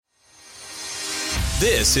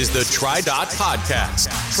This is the TriDot Podcast.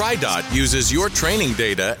 TriDot uses your training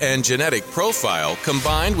data and genetic profile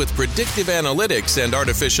combined with predictive analytics and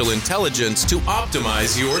artificial intelligence to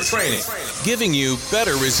optimize your training, giving you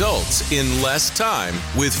better results in less time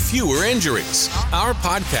with fewer injuries. Our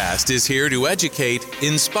podcast is here to educate,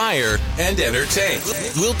 inspire, and entertain.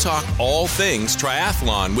 We'll talk all things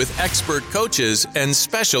triathlon with expert coaches and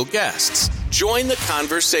special guests. Join the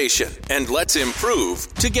conversation and let's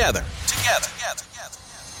improve together.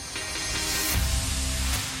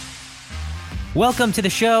 Welcome to the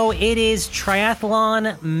show. It is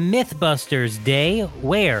Triathlon Mythbusters Day,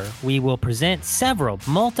 where we will present several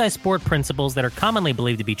multi-sport principles that are commonly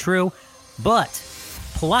believed to be true, but,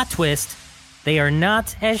 plot twist, they are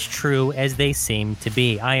not as true as they seem to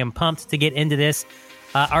be. I am pumped to get into this.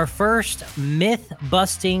 Our first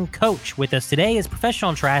myth-busting coach with us today is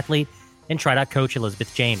professional triathlete and TriDot coach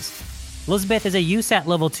Elizabeth James. Elizabeth is a USAT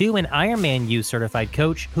Level 2 and Ironman U certified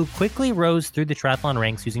coach who quickly rose through the triathlon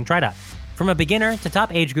ranks using TriDot, from a beginner to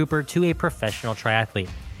top age grouper to a professional triathlete.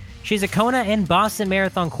 She's a Kona and Boston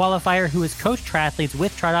Marathon qualifier who has coached triathletes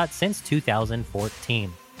with TriDot since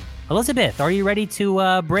 2014. Elizabeth, are you ready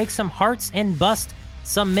to break some hearts and bust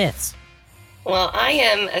some myths? Well, I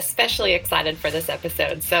am especially excited for this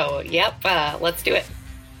episode, so let's do it.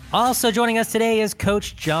 Also joining us today is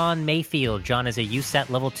Coach John Mayfield. John is a USAT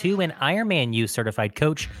Level 2 and Ironman U certified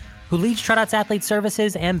coach who leads TriDot's Athlete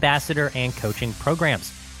Services, Ambassador, and coaching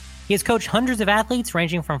programs. He has coached hundreds of athletes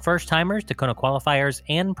ranging from first-timers to Kona qualifiers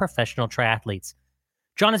and professional triathletes.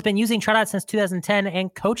 John has been using TriDot since 2010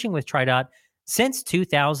 and coaching with TriDot since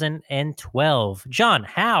 2012. John,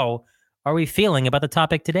 how are we feeling about the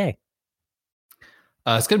topic today?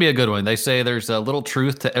 It's going to be a good one. They say there's a little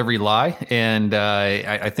truth to every lie, and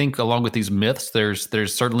I think along with these myths,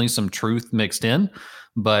 there's certainly some truth mixed in,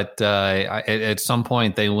 but at some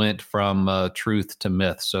point they went from truth to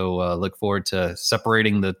myth. So look forward to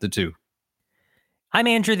separating the two. I'm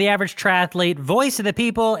Andrew, the average triathlete, voice of the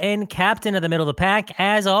people, and captain of the middle of the pack.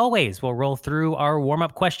 As always, we'll roll through our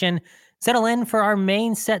warm-up question, settle in for our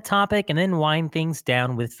main set topic, and then wind things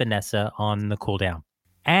down with Vanessa on the cooldown.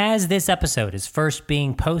 As this episode is first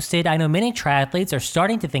being posted, I know many triathletes are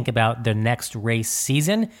starting to think about their next race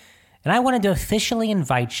season, and I wanted to officially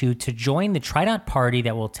invite you to join the TriDot party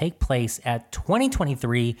that will take place at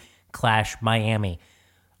 2023 Clash Miami.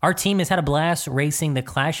 Our team has had a blast racing the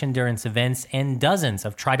Clash endurance events, and dozens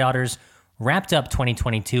of TriDotters wrapped up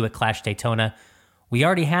 2022 at Clash Daytona. We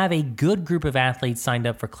already have a good group of athletes signed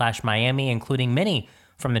up for Clash Miami, including many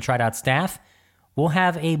from the TriDot staff. We'll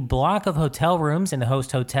have a block of hotel rooms in the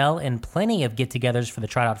host hotel and plenty of get-togethers for the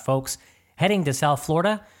TriDot folks heading to South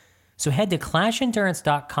Florida. So head to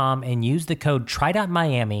ClashEndurance.com and use the code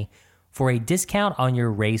TriDotMiami for a discount on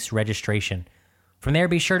your race registration. From there,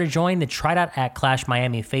 be sure to join the TriDot at Clash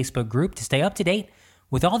Miami Facebook group to stay up to date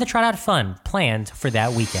with all the TriDot fun planned for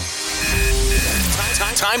that weekend.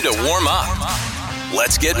 Time to warm up.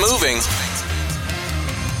 Let's get moving.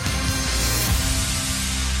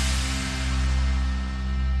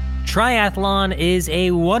 Triathlon is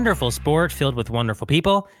a wonderful sport filled with wonderful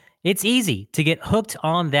people. It's easy to get hooked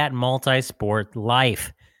on that multi-sport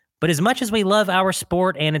life. But as much as we love our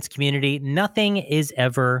sport and its community, nothing is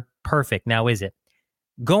ever perfect, now is it?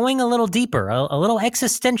 Going a little deeper, a little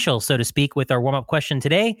existential, so to speak, with our warm-up question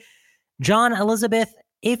today, John, Elizabeth,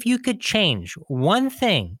 if you could change one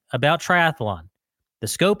thing about triathlon, the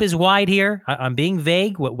scope is wide here, I'm being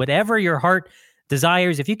vague, whatever your heart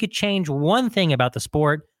desires, if you could change one thing about the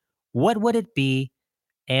sport, what would it be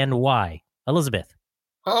and why? Elizabeth.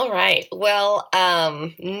 All right. Well,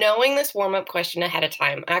 knowing this warm-up question ahead of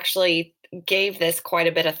time actually gave this quite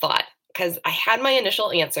a bit of thought because I had my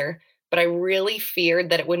initial answer, but I really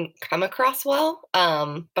feared that it wouldn't come across well.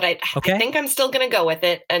 But I think I'm still going to go with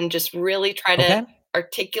it and just really try to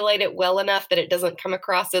articulate it well enough that it doesn't come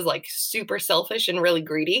across as like super selfish and really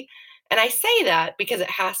greedy. And I say that because it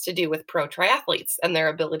has to do with pro triathletes and their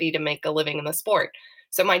ability to make a living in the sport.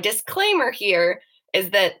 So my disclaimer here is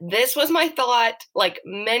that this was my thought like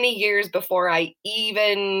many years before I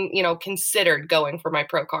even, considered going for my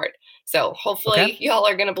pro card. So hopefully y'all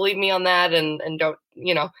are going to believe me on that and don't,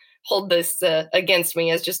 hold this against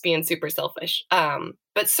me as just being super selfish.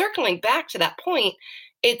 But circling back to that point,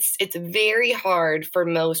 it's very hard for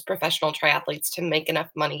most professional triathletes to make enough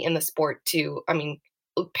money in the sport to,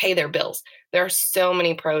 pay their bills. There are so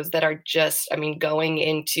many pros that are just, going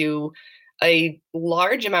into a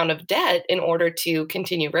large amount of debt in order to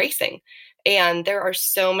continue racing. And there are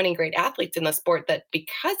so many great athletes in the sport that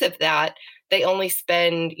because of that, they only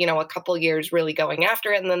spend, a couple years really going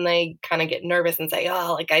after it. And then they kind of get nervous and say,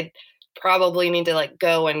 I probably need to like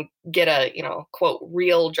go and get a, quote,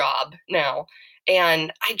 real job now.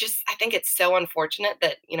 And I think it's so unfortunate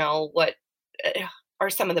that, what are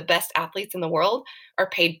some of the best athletes in the world are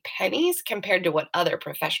paid pennies compared to what other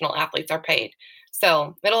professional athletes are paid.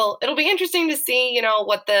 So it'll be interesting to see,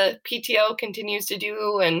 what the PTO continues to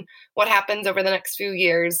do and what happens over the next few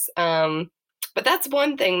years. But that's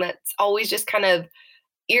one thing that's always just kind of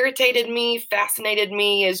irritated me, fascinated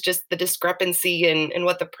me, is just the discrepancy in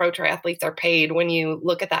what the pro triathletes are paid when you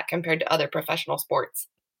look at that compared to other professional sports.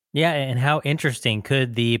 Yeah, and how interesting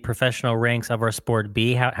could the professional ranks of our sport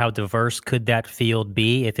be? How diverse could that field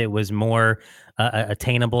be if it was more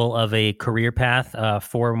attainable of a career path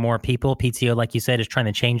for more people? PTO, like you said, is trying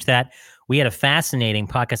to change that. We had a fascinating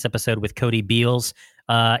podcast episode with Cody Beals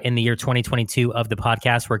in the year 2022 of the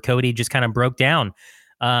podcast, where Cody just kind of broke down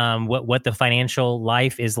what the financial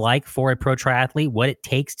life is like for a pro triathlete, what it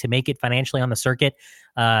takes to make it financially on the circuit.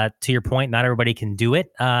 To your point, not everybody can do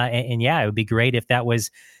it. And yeah, it would be great if that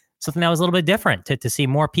was something that was a little bit different, to see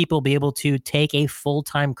more people be able to take a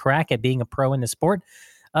full-time crack at being a pro in the sport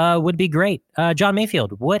would be great. John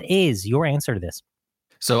Mayfield, what is your answer to this?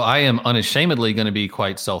 So I am unashamedly going to be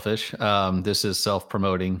quite selfish. This is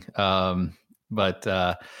self-promoting,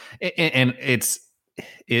 but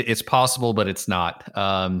it's possible, but it's not.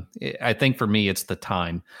 I think for me, it's the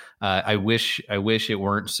time. I wish it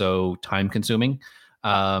weren't so time-consuming.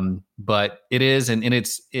 But it is, and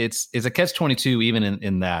it's a catch-22 even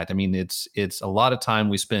in that. I mean, it's a lot of time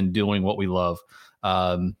we spend doing what we love.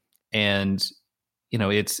 And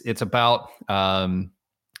it's about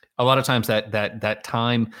a lot of times that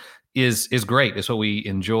time is great. It's what we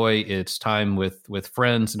enjoy. It's time with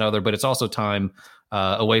friends and other, but it's also time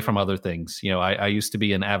away from other things. I used to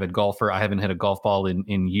be an avid golfer. I haven't hit a golf ball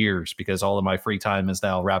in years because all of my free time is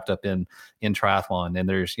now wrapped up in triathlon. And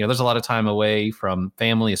there's a lot of time away from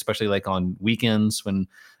family, especially like on weekends when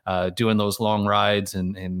doing those long rides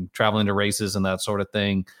and traveling to races and that sort of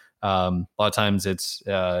thing. A lot of times it's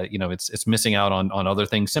missing out on other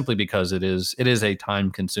things simply because it is a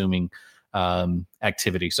time consuming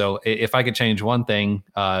activity. So if I could change one thing,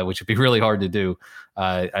 which would be really hard to do,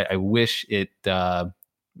 I wish it,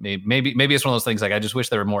 maybe it's one of those things like I just wish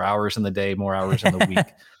there were more hours in the day, more hours in the week,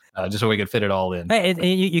 just so we could fit it all in.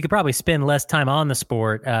 You could probably spend less time on the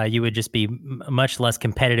sport. You would just be much less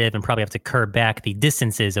competitive and probably have to curb back the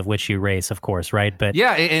distances of which you race, of course, right? But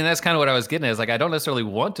yeah, and that's kind of what I was getting at. Is like I don't necessarily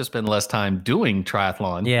want to spend less time doing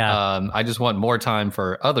triathlon. Yeah, I just want more time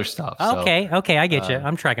for other stuff. Okay, I get you.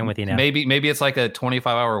 I'm tracking with you now. Maybe it's like a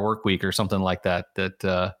 25-hour work week or something like that.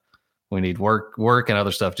 We need work and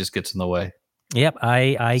other stuff just gets in the way. Yep,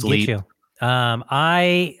 I get you.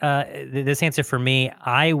 This answer for me,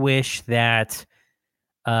 I wish that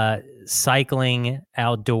cycling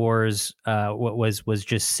outdoors was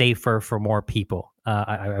just safer for more people.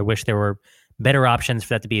 I wish there were better options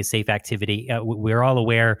for that to be a safe activity. We're all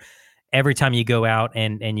aware every time you go out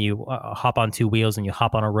and you hop on two wheels and you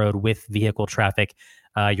hop on a road with vehicle traffic,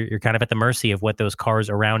 you're kind of at the mercy of what those cars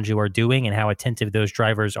around you are doing and how attentive those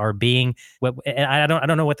drivers are being. And I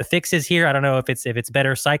don't know what the fix is here. I don't know if it's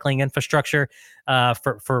better cycling infrastructure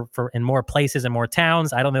for in more places and more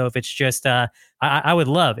towns. I don't know if it's just I would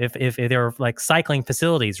love if there were like cycling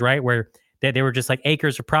facilities, right, where they were just like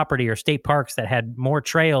acres of property or state parks that had more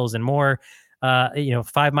trails and more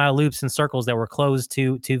 5-mile loops and circles that were closed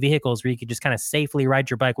to vehicles where you could just kind of safely ride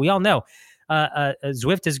your bike. We all know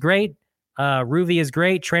Zwift is great. Rouvy is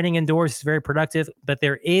great. Training indoors is very productive, but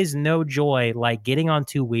there is no joy like getting on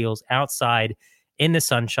two wheels outside in the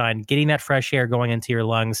sunshine, getting that fresh air going into your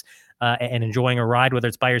lungs, and enjoying a ride, whether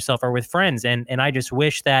it's by yourself or with friends. And I just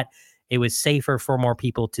wish that it was safer for more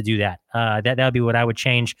people to do that. That would be what I would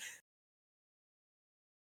change.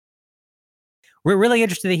 We're really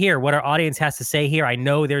interested to hear what our audience has to say here. I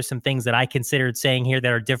know there's some things that I considered saying here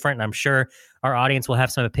that are different, and I'm sure our audience will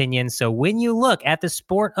have some opinions. So when you look at the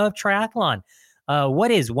sport of triathlon, what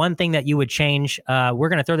is one thing that you would change? We're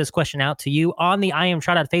going to throw this question out to you on the I Am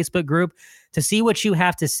Trot Facebook group to see what you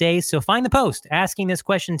have to say. So find the post asking this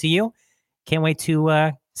question to you. Can't wait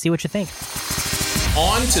to see what you think.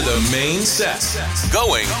 On to the main set.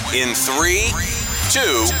 Going in 3, 2,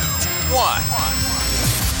 1.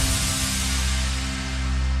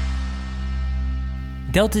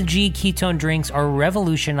 Delta G ketone drinks are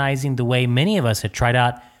revolutionizing the way many of us at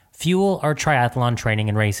TriDot fuel our triathlon training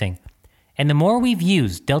and racing. And the more we've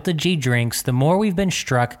used Delta G drinks, the more we've been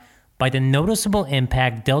struck by the noticeable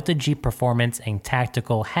impact Delta G Performance and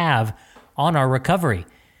Tactical have on our recovery.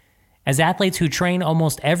 As athletes who train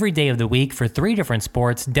almost every day of the week for 3 different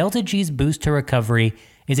sports, Delta G's boost to recovery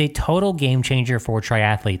is a total game changer for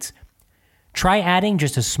triathletes. Try adding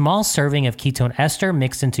just a small serving of ketone ester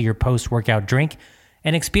mixed into your post-workout drink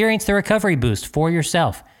and experience the recovery boost for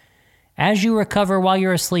yourself. As you recover while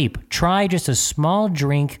you're asleep, try just a small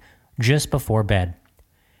drink just before bed.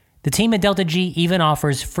 The team at Delta G even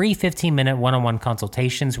offers free 15-minute one-on-one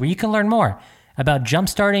consultations where you can learn more about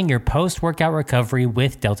jumpstarting your post-workout recovery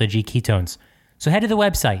with Delta G ketones. So head to the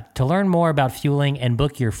website to learn more about fueling and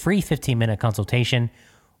book your free 15-minute consultation.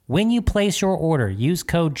 When you place your order, use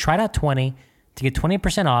code TRIDOT20 to get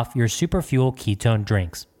 20% off your Super Fuel ketone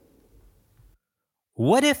drinks.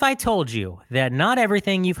 What if I told you that not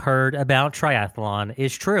everything you've heard about triathlon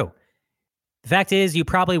is true? The fact is, you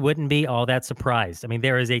probably wouldn't be all that surprised. I mean,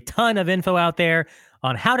 there is a ton of info out there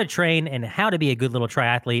on how to train and how to be a good little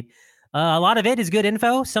triathlete. A lot of it is good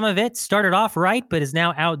info. Some of it started off right, but is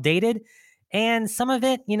now outdated. And some of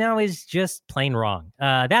it, is just plain wrong.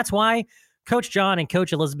 That's why Coach John and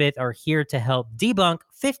Coach Elizabeth are here to help debunk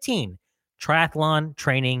 15 triathlon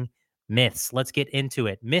training myths. Let's get into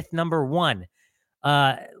it. Myth number 1,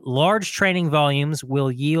 large training volumes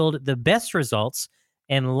will yield the best results,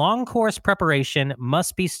 and long course preparation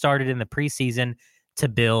must be started in the preseason to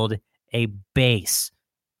build a base.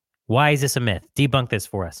 Why is this a myth? Debunk this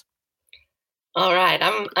for us. All right,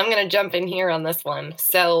 I'm going to jump in here on this one.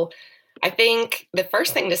 So I think the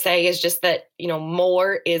first thing to say is just that,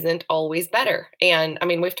 more isn't always better. And I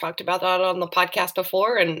mean, we've talked about that on the podcast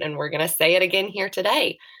before, and we're going to say it again here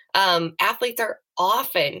today. Athletes are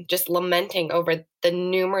often just lamenting over the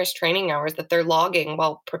numerous training hours that they're logging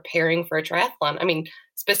while preparing for a triathlon. I mean,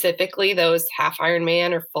 specifically those half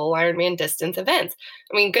Ironman or full Ironman distance events.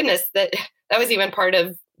 I mean, goodness, that was even part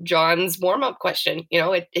of John's warm-up question.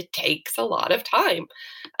 It takes a lot of time.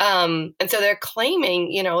 And so they're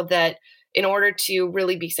claiming, that in order to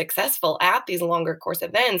really be successful at these longer course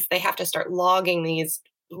events, they have to start logging these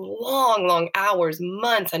long hours,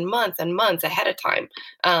 months and months and months ahead of time.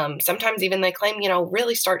 Sometimes even they claim,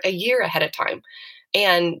 really start a year ahead of time.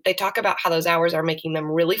 And they talk about how those hours are making them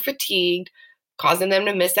really fatigued, causing them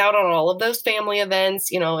to miss out on all of those family events.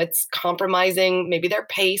 It's compromising maybe their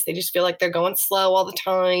pace. They just feel like they're going slow all the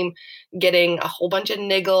time, getting a whole bunch of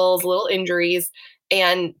niggles, little injuries.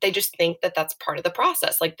 And they just think that that's part of the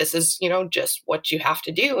process. Like this is, just what you have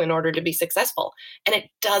to do in order to be successful. And it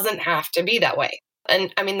doesn't have to be that way.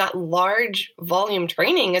 And I mean, that large volume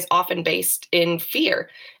training is often based in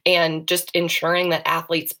fear and just ensuring that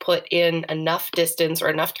athletes put in enough distance or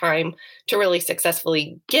enough time to really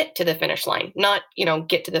successfully get to the finish line. Not,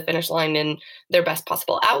 get to the finish line in their best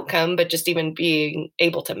possible outcome, but just even being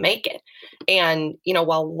able to make it. And,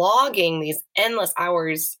 while logging these endless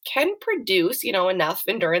hours can produce, enough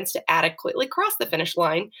endurance to adequately cross the finish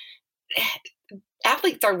line,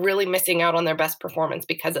 athletes are really missing out on their best performance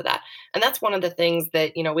because of that. And that's one of the things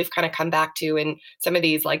that, we've kind of come back to in some of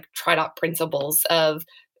these like TriDot principles of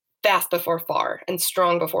fast before far and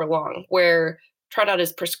strong before long, where TriDot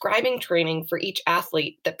is prescribing training for each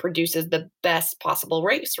athlete that produces the best possible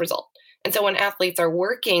race result. And so when athletes are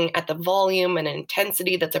working at the volume and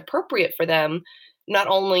intensity that's appropriate for them, not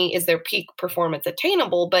only is their peak performance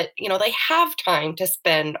attainable, but, they have time to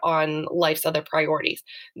spend on life's other priorities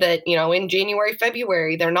that, in January,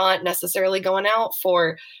 February, they're not necessarily going out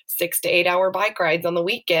for 6 to 8 hour bike rides on the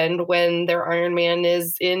weekend when their Ironman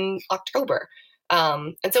is in October.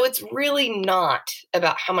 And so it's really not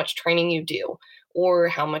about how much training you do or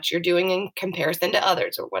how much you're doing in comparison to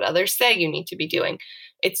others or what others say you need to be doing.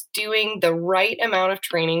 It's doing the right amount of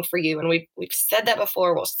training for you. And we've said that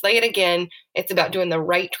before. We'll say it again. It's about doing the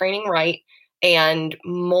right training right. And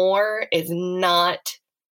more is not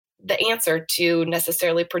the answer to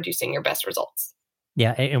necessarily producing your best results.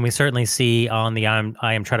 Yeah, and we certainly see on the I Am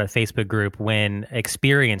TriDot Facebook group when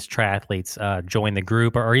experienced triathletes join the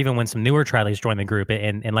group, or even when some newer triathletes join the group,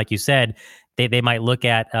 and like you said, they might look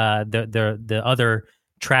at the other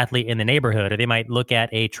triathlete in the neighborhood, or they might look at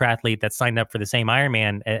a triathlete that's signed up for the same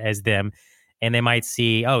Ironman as them, and they might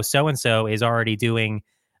see, oh, so and so is already doing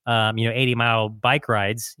 80-mile bike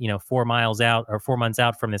rides, 4 miles out or 4 months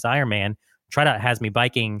out from this Ironman. TriDot has me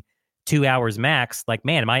biking 2 hours max. Like,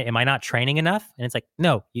 man, am I not training enough? And it's like,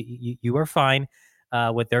 no, you are fine.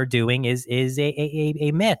 What they're doing is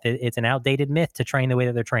a myth. It's an outdated myth to train the way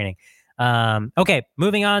that they're training. Okay,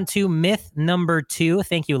 moving on to myth number 2.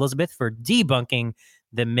 Thank you, Elizabeth, for debunking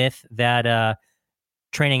the myth that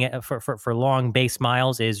training for long base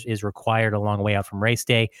miles is required a long way out from race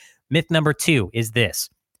day. Myth number 2 is this: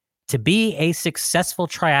 to be a successful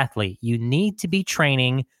triathlete, you need to be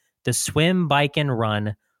training to swim, bike, and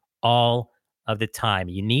run all of the time.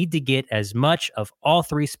 You need to get as much of all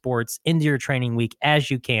 3 sports into your training week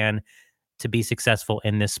as you can to be successful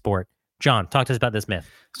in this sport. John, talk to us about this myth.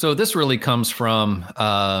 So this really comes from,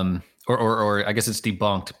 or I guess it's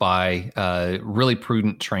debunked by really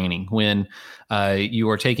prudent training. When you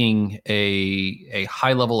are taking a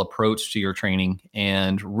high level approach to your training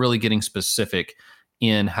and really getting specific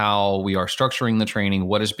in how we are structuring the training,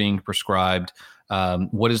 what is being prescribed,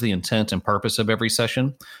 what is the intent and purpose of every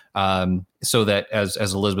session, so that, as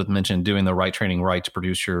Elizabeth mentioned, doing the right training right to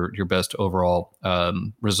produce your best overall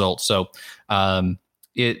results. So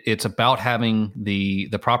it's about having the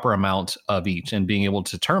proper amount of each and being able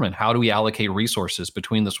to determine how do we allocate resources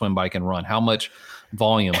between the swim, bike, and run. How much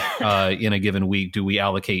volume in a given week do we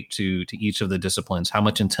allocate to each of the disciplines? How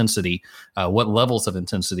much intensity, what levels of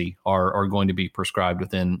intensity are going to be prescribed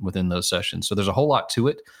within those sessions? So there's a whole lot to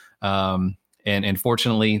it. And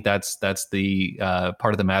fortunately, that's the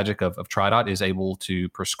part of the magic of TriDot, is able to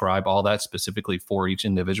prescribe all that specifically for each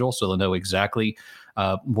individual, so they'll know exactly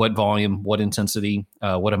what volume, what intensity,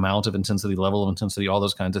 what amount of intensity, level of intensity, all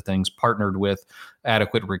those kinds of things, partnered with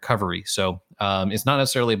adequate recovery. So it's not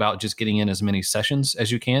necessarily about just getting in as many sessions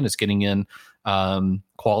as you can. It's getting in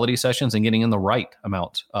quality sessions and getting in the right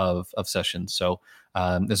amount of sessions. So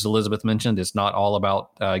as Elizabeth mentioned, it's not all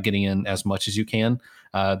about getting in as much as you can.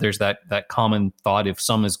 There's that common thought: if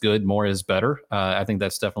some is good, more is better. I think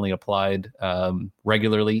that's definitely applied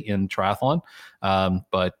regularly in triathlon.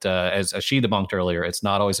 But as she debunked earlier, it's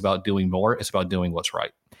not always about doing more. It's about doing what's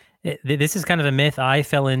right. This is kind of a myth I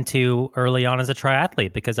fell into early on as a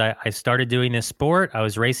triathlete, because I started doing this sport. I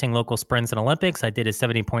was racing local sprints and Olympics. I did a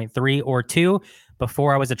 70.3 or 2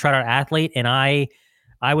 before I was a TriDot athlete, and I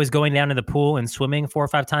was going down to the pool and swimming 4 or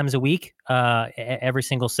 5 times a week, every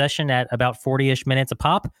single session at about 40-ish minutes a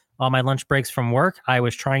pop on my lunch breaks from work. I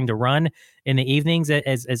was trying to run in the evenings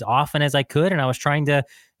as often as I could, and I was trying to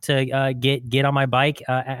get on my bike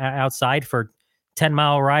outside for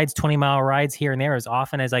 10-mile rides, 20-mile rides here and there as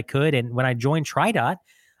often as I could. And when I joined TriDot,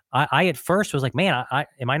 I at first was like, man,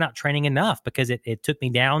 am I not training enough? Because it took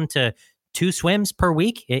me down to 2 swims per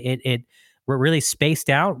week. It were really spaced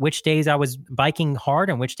out which days I was biking hard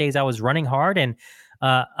and which days I was running hard. And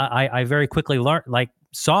I very quickly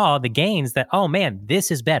saw the gains that, oh man,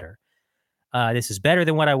 this is better. This is better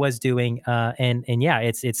than what I was doing. And yeah,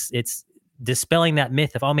 it's dispelling that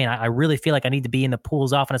myth of, oh man, I really feel like I need to be in the pool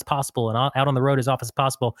as often as possible and out on the road as often as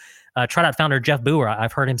possible. TriDot founder Jeff Boer,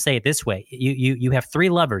 I've heard him say it this way: you have 3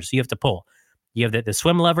 levers you have to pull. You have the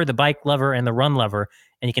swim lever, the bike lever, and the run lever,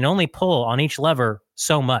 and you can only pull on each lever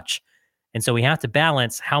so much. And so we have to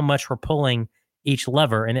balance how much we're pulling each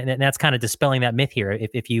lever, and that's kind of dispelling that myth here.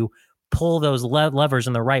 If you pull those levers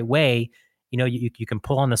in the right way, you can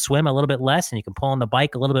pull on the swim a little bit less, and you can pull on the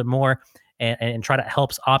bike a little bit more, and TriDot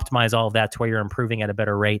helps optimize all of that to where you're improving at a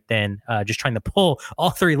better rate than just trying to pull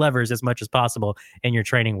all 3 levers as much as possible in your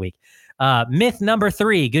training week. Myth number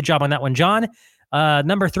 3. Good job on that one, John.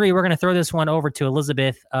 Number 3, we're going to throw this one over to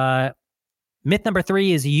Elizabeth. Myth number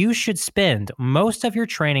 3 is you should spend most of your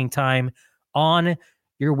training time on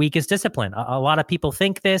your weakest discipline. A lot of people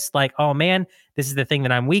think this, like, oh man, this is the thing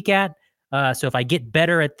that I'm weak at. So if I get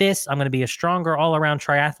better at this, I'm going to be a stronger all-around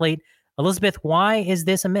triathlete. Elizabeth, why is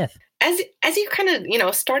this a myth? As you kind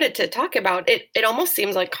of, started to talk about it, it almost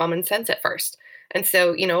seems like common sense at first. And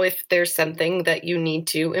so, if there's something that you need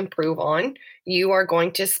to improve on, you are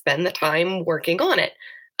going to spend the time working on it.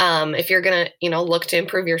 If you're going to, look to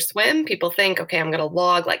improve your swim, people think, okay, I'm going to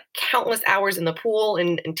log like countless hours in the pool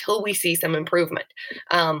until we see some improvement.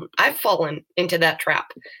 I've fallen into that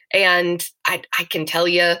trap. And I can tell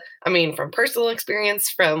you, from personal experience,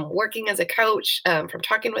 from working as a coach, from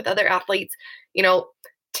talking with other athletes,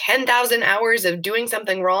 10,000 hours of doing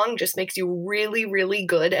something wrong just makes you really, really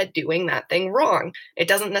good at doing that thing wrong. It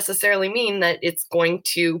doesn't necessarily mean that it's going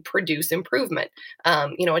to produce improvement.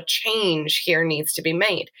 A change here needs to be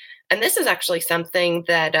made. And this is actually something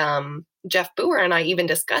that Jeff Boer and I even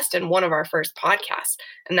discussed in one of our first podcasts.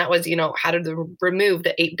 And that was, how to remove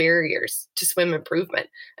the 8 barriers to swim improvement.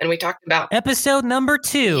 And we talked about episode number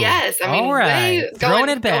 2. Yes. All right. Going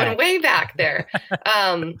way back there.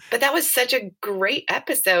 But that was such a great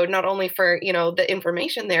episode, not only for, the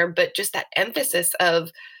information there, but just that emphasis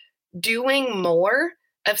of doing more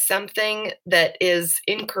of something that is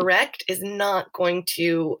incorrect is not going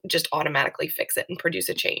to just automatically fix it and produce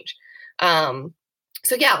a change.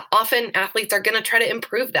 So yeah, often athletes are going to try to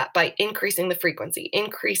improve that by increasing the frequency,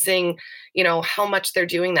 increasing, how much they're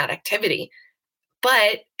doing that activity.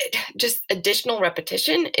 But just additional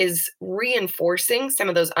repetition is reinforcing some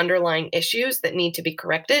of those underlying issues that need to be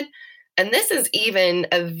corrected. And this is even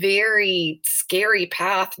a very scary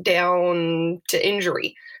path down to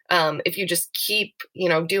injury if you just keep,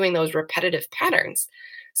 doing those repetitive patterns.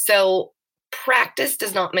 So practice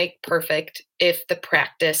does not make perfect if the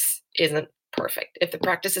practice isn't perfect. If the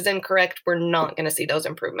practice is incorrect, we're not going to see those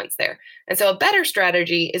improvements there. And so a better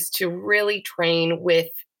strategy is to really train with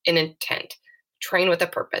an intent, train with a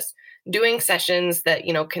purpose, doing sessions that,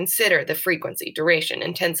 consider the frequency, duration,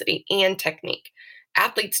 intensity, and technique.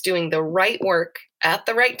 Athletes doing the right work at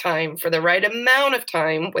the right time for the right amount of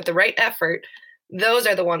time with the right effort, those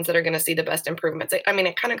are the ones that are going to see the best improvements. I mean,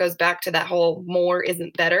 it kind of goes back to that whole more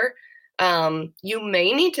isn't better. You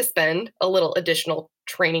may need to spend a little additional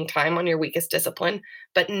training time on your weakest discipline,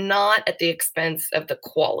 but not at the expense of the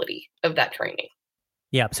quality of that training.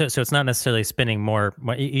 Yeah, so it's not necessarily spending more.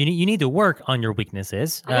 You need to work on your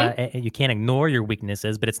weaknesses. You can't ignore your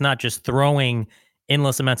weaknesses, but it's not just throwing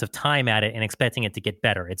endless amounts of time at it and expecting it to get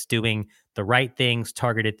better. It's doing the right things,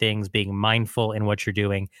 targeted things, being mindful in what you're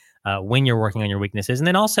doing when you're working on your weaknesses, and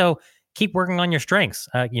then also keep working on your strengths.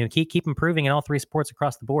 Keep improving in all three sports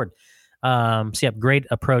across the board. So yeah, great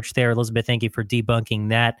approach there, Elizabeth. Thank you for debunking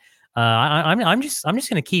that. I'm just going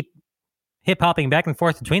to keep hip hopping back and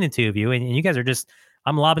forth between the two of you, and you guys are just.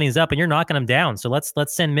 I'm lobbing these up and you're knocking them down. So let's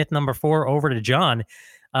send myth number 4 over to John.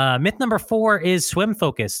 Myth number 4 is swim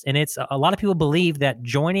focused. And it's a lot of people believe that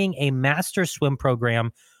joining a master swim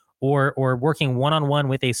program or working one-on-one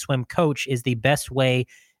with a swim coach is the best way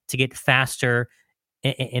to get faster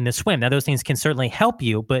in the swim. Now, those things can certainly help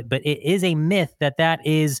you, but it is a myth that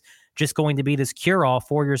is just going to be this cure-all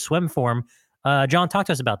for your swim form. John, talk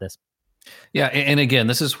to us about this. Yeah, and again,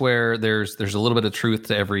 this is where there's a little bit of truth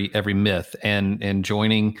to every myth, and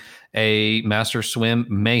joining a master swim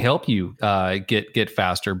may help you get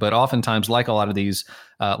faster. But oftentimes, like a lot of these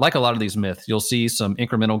myths, you'll see some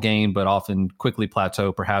incremental gain, but often quickly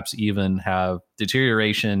plateau, perhaps even have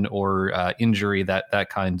deterioration or injury, that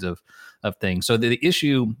kinds of things. So the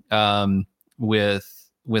issue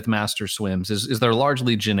with master swims is they're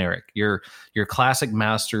largely generic. Your classic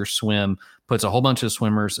master swim puts a whole bunch of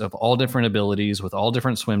swimmers of all different abilities with all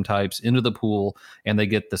different swim types into the pool, and they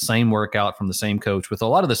get the same workout from the same coach with a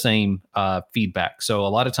lot of the same feedback. So a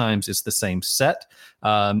lot of times it's the same set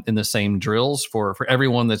and the same drills for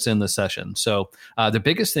everyone that's in the session. So the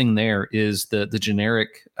biggest thing there is the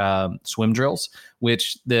generic swim drills,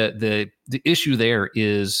 which the issue there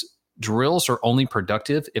is drills are only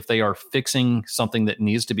productive if they are fixing something that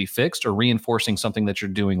needs to be fixed or reinforcing something that you're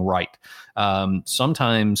doing right.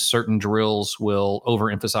 Sometimes certain drills will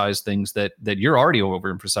overemphasize things that you're already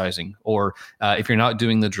overemphasizing, or if you're not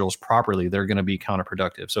doing the drills properly, they're going to be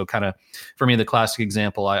counterproductive. So kind of, for me, the classic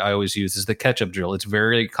example I always use is the catch-up drill. It's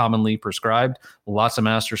very commonly prescribed. Lots of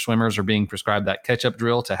master swimmers are being prescribed that catch-up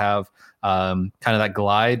drill to have kind of that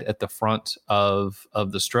glide at the front of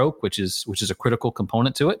the stroke, which is a critical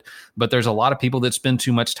component to it. But there's a lot of people that spend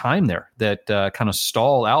too much time there, that kind of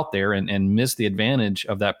stall out there and miss the advantage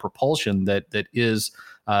of that propulsion that is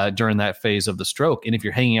during that phase of the stroke. And if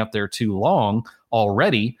you're hanging out there too long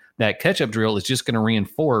already, that catch-up drill is just going to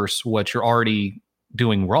reinforce what you're already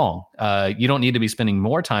doing wrong. You don't need to be spending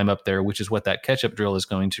more time up there, which is what that catch-up drill is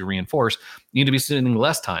going to reinforce. You need to be spending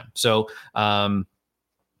less time. So,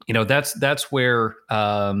 that's where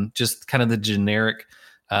just kind of the generic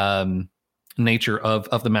nature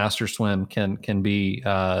of the master swim can be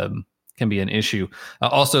an issue.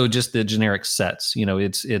 Also, just the generic sets.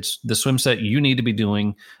 It's the swim set you need to be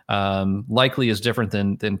doing likely is different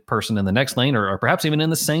than person in the next lane, or perhaps even in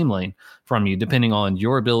the same lane from you, depending on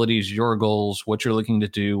your abilities, your goals, what you're looking to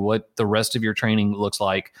do, what the rest of your training looks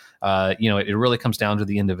like. It really comes down to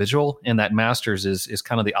the individual, and that masters is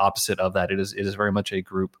kind of the opposite of that. It is very much a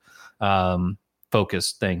group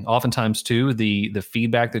focused thing. Oftentimes too, the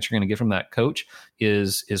feedback that you're going to get from that coach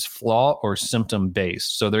is flaw or symptom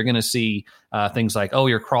based. So they're going to see things like, oh,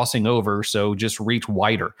 you're crossing over, so just reach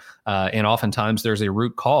wider. And oftentimes there's a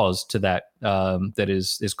root cause to that that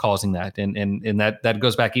is causing that. And that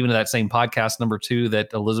goes back even to that same podcast number 2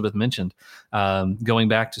 that Elizabeth mentioned, going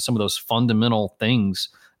back to some of those fundamental things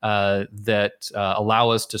that allow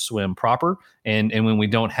us to swim proper. And when we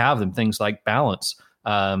don't have them, things like balance.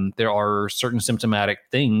 There are certain symptomatic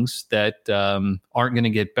things that aren't going to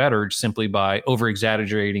get better simply by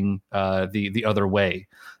over-exaggerating the other way.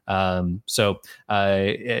 So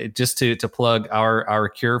just to plug our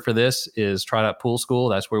cure for this is TriDot Pool School.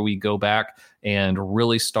 That's where we go back and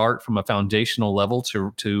really start from a foundational level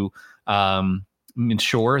to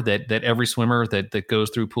ensure that every swimmer that goes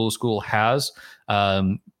through Pool School has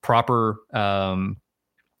proper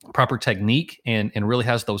technique and really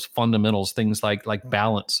has those fundamentals, things like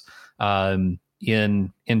balance in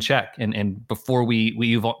check. And before we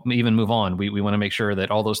even move on, we want to make sure that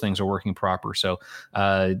all those things are working proper. So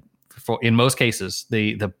in most cases,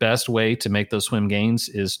 the best way to make those swim gains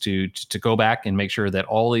is to go back and make sure that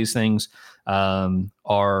all these things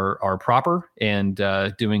are proper, and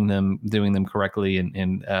doing them correctly.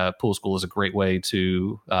 And Pool School is a great way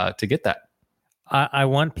to get that. I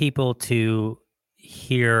want people to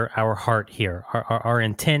hear our heart here. Our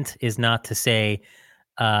intent is not to say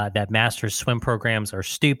that master's swim programs are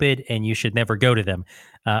stupid and you should never go to them.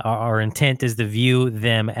 Our intent is to view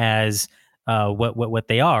them as what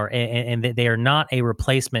they are, and they are not a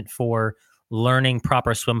replacement for learning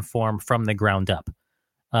proper swim form from the ground up.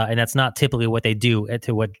 And that's not typically what they do.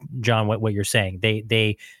 To what John, what you're saying,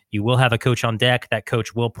 you will have a coach on deck. That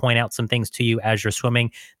coach will point out some things to you as you're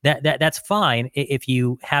swimming. That's fine if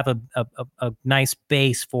you have a nice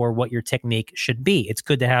base for what your technique should be. It's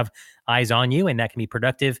good to have eyes on you, and that can be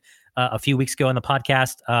productive. A few weeks ago on the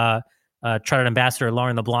podcast, Trident Ambassador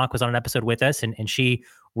Lauren LeBlanc was on an episode with us, and she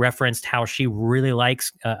referenced how she really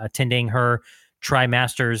likes attending her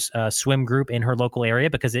Tri-Masters swim group in her local area,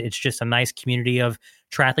 because it's just a nice community of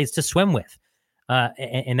triathletes to swim with.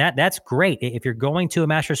 And that's great. If you're going to a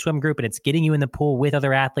master swim group and it's getting you in the pool with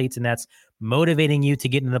other athletes, and that's motivating you to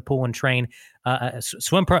get into the pool and train,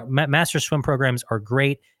 master swim programs are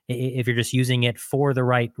great if you're just using it for the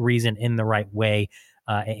right reason in the right way.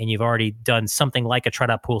 And you've already done something like a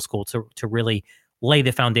Tri-Dot Pool School to really lay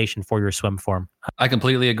the foundation for your swim form. I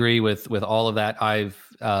completely agree with all of that. I've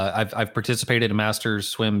participated in masters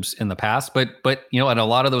swims in the past, but and a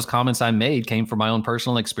lot of those comments I made came from my own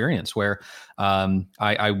personal experience, where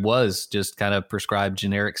I was just kind of prescribed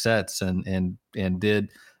generic sets and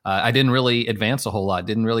did. I didn't really advance a whole lot,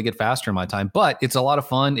 didn't really get faster in my time, but it's a lot of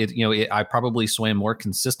fun. I probably swam more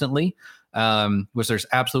consistently, which there's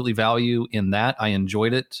absolutely value in that. I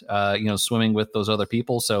enjoyed it, swimming with those other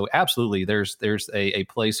people. So absolutely, there's a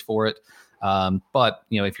place for it. But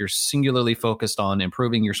if you're singularly focused on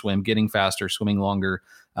improving your swim, getting faster, swimming longer,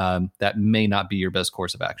 that may not be your best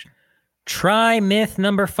course of action. Try myth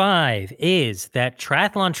number 5 is that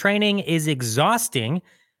triathlon training is exhausting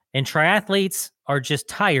and triathletes are just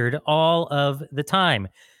tired all of the time.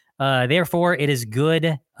 Therefore, it is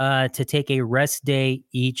good to take a rest day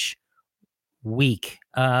each week.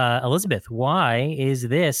 Elizabeth, why is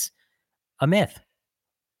this a myth?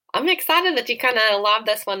 I'm excited that you kind of lobbed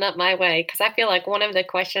this one up my way, because I feel like one of the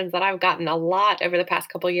questions that I've gotten a lot over the past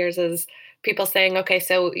couple of years is people saying, okay,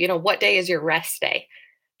 so, what day is your rest day?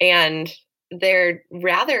 And they're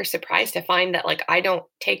rather surprised to find that, like, I don't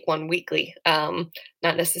take one weekly,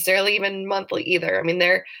 not necessarily even monthly either. I mean,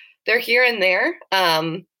 they're here and there.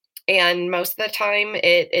 And most of the time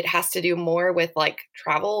it has to do more with like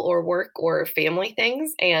travel or work or family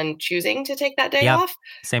things and choosing to take that day off.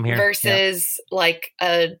 Same here. Versus like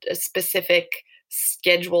a specific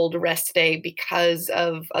scheduled rest day because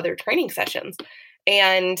of other training sessions.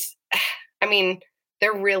 And I mean,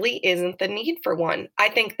 there really isn't the need for one. I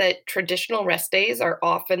think that traditional rest days are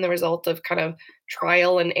often the result of kind of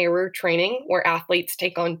trial and error training, where athletes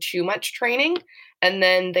take on too much training and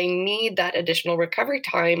then they need that additional recovery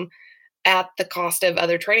time at the cost of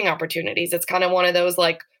other training opportunities. It's kind of one of those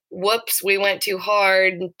like, whoops, we went too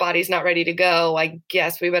hard, body's not ready to go. I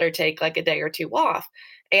guess we better take like a day or two off.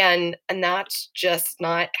 And that's just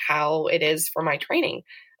not how it is for my training.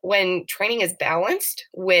 When training is balanced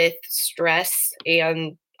with stress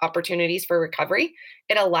and opportunities for recovery,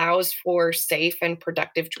 it allows for safe and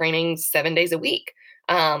productive training 7 days a week.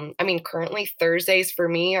 I mean, currently Thursdays for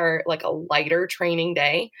me are like a lighter training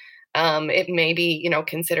day. It may be,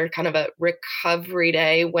 considered kind of a recovery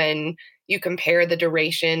day when you compare the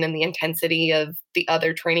duration and the intensity of the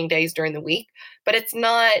other training days during the week, but it's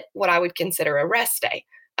not what I would consider a rest day.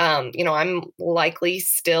 I'm likely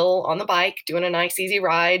still on the bike, doing a nice, easy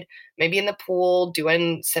ride, maybe in the pool,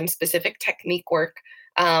 doing some specific technique work.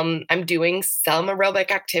 I'm doing some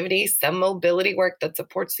aerobic activities, some mobility work that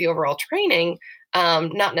supports the overall training,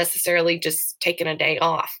 not necessarily just taking a day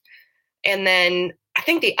off. And then I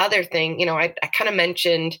think the other thing, I kind of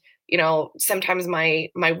mentioned, sometimes my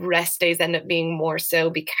rest days end up being more so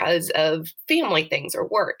because of family things or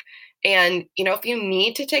work. And, if you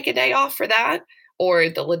need to take a day off for that, or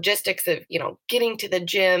the logistics of, getting to the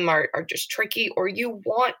gym are just tricky, or you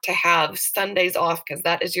want to have Sundays off because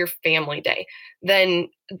that is your family day, then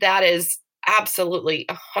that is absolutely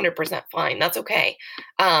 100% fine. That's okay.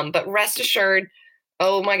 But rest assured,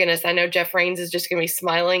 oh my goodness, I know Jeff Rains is just going to be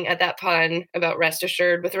smiling at that pun about rest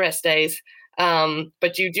assured with rest days.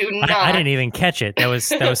 But you do not. I didn't even catch it. That was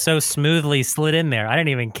so smoothly slid in there. I didn't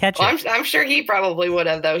even catch it. I'm sure he probably would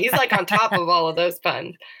have, though. He's like on top of all of those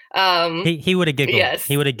puns. He would have giggled. Yes.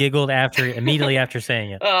 He would have giggled immediately after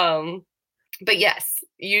saying it. But yes,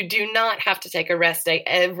 you do not have to take a rest day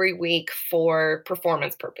every week for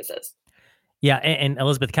performance purposes. Yeah, and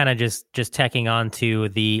Elizabeth, kind of just tacking on to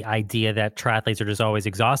the idea that triathletes are just always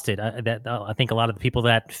exhausted. I think a lot of the people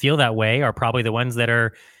that feel that way are probably the ones that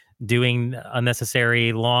are doing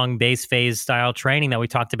unnecessary long base phase style training that we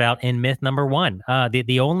talked about in myth number one.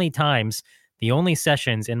 The only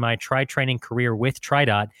sessions in my tri training career with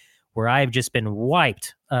TriDot where I've just been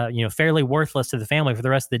wiped, fairly worthless to the family for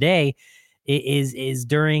the rest of the day, is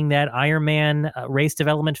during that Ironman race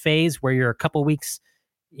development phase where you're a couple weeks,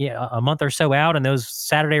 a month or so out, and those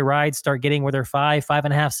Saturday rides start getting where they're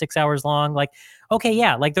 5.5, 6 hours long. Like, okay,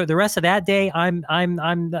 yeah, like the rest of that day, I'm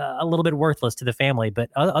a little bit worthless to the family. But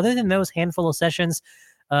other than those handful of sessions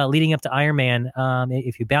leading up to Ironman,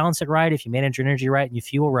 if you balance it right, if you manage your energy right, and you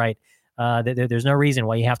fuel right, there's no reason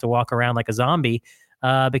why you have to walk around like a zombie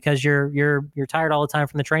because you're tired all the time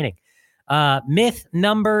from the training. Myth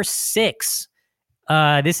number 6.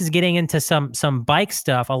 This is getting into some bike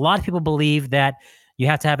stuff. A lot of people believe that you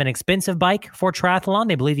have to have an expensive bike for triathlon.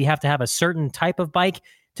 They believe you have to have a certain type of bike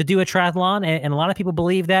to do a triathlon. And a lot of people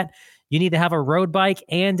believe that you need to have a road bike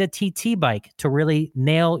and a TT bike to really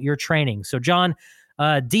nail your training. So, John,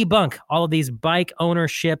 debunk all of these bike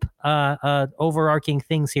ownership overarching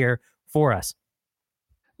things here for us.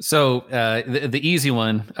 So the easy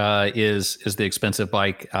one is the expensive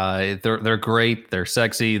bike. They're great. They're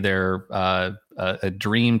sexy. They're a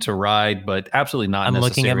dream to ride, but absolutely not I'm necessary.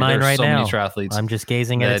 Looking at mine right so now. Many triathletes. I'm just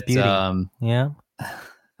gazing at its beauty. Yeah.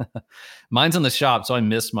 Mine's in the shop, so I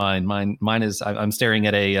miss mine. Mine is. I'm staring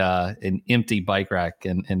at an empty bike rack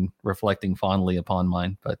and reflecting fondly upon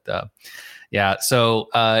mine. But yeah, so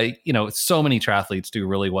so many triathletes do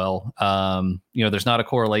really well. There's not a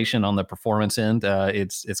correlation on the performance end.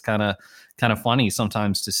 It's kind of funny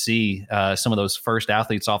sometimes to see some of those first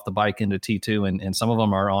athletes off the bike into T2, and some of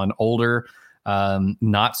them are on older,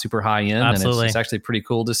 not super high end, Absolutely. and it's actually pretty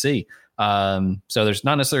cool to see. So there's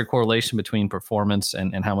not necessarily a correlation between performance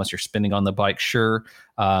and how much you're spending on the bike. Sure.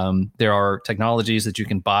 There are technologies that you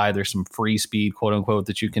can buy. There's some free speed, quote unquote,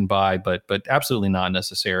 that you can buy, but absolutely not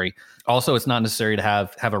necessary. Also, it's not necessary to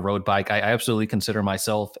have a road bike. I absolutely consider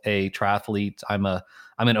myself a triathlete. I'm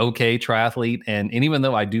an okay triathlete. And even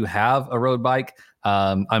though I do have a road bike,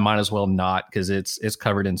 I might as well not, because it's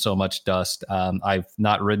covered in so much dust. I've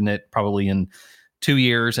not ridden it probably in 2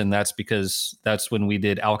 years, and that's because that's when we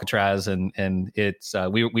did Alcatraz, and it's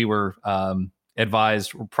we were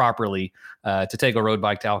advised properly to take a road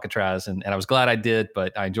bike to Alcatraz, and I was glad I did,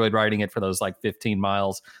 but I enjoyed riding it for those like 15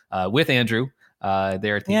 miles with Andrew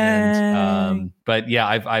there at the end. But yeah,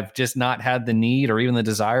 I've just not had the need or even the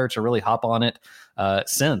desire to really hop on it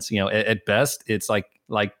since. At best, it's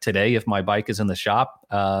like today, if my bike is in the shop,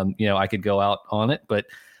 I could go out on it, but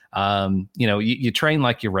you train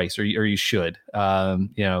like you race, or you should.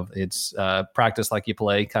 It's practice like you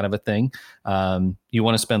play kind of a thing. You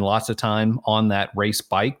want to spend lots of time on that race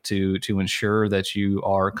bike to ensure that you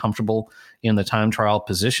are comfortable in the time trial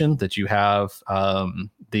position, that you have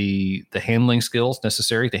the handling skills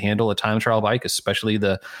necessary to handle a time trial bike, especially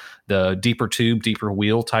the deeper tube, deeper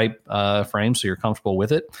wheel type frame, so you're comfortable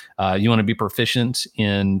with it. You want to be proficient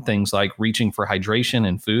in things like reaching for hydration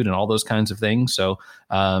and food and all those kinds of things. So,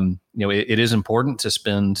 it is important to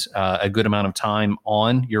spend a good amount of time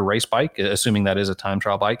on your race bike, assuming that is a time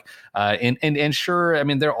trial bike. And sure, I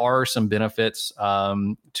mean, there are some benefits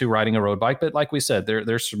to riding a road bike, but like we said,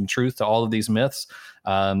 there's some truth to all of these myths.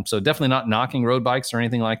 So definitely not knocking road bikes or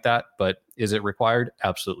anything like that, but is it required?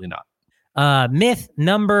 Absolutely not. Myth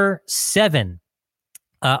number 7.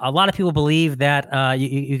 A lot of people believe that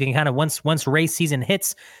you can kind of, once race season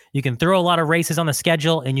hits, you can throw a lot of races on the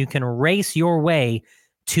schedule and you can race your way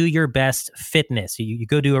to your best fitness. You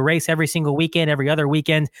go do a race every single weekend, every other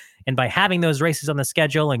weekend, and by having those races on the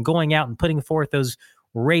schedule and going out and putting forth those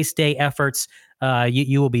race day efforts,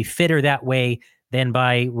 you will be fitter that way than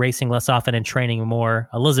by racing less often and training more.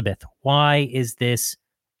 Elizabeth, why is this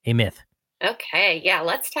a myth? Okay, yeah,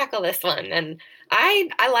 let's tackle this one. And I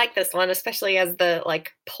like this one, especially as the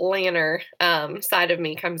planner side of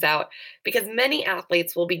me comes out, because many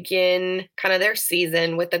athletes will begin kind of their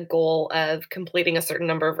season with the goal of completing a certain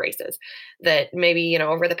number of races that maybe,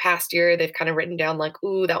 over the past year, they've kind of written down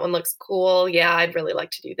ooh, that one looks cool. Yeah, I'd really like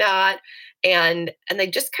to do that. And they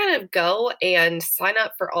just kind of go and sign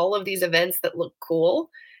up for all of these events that look cool.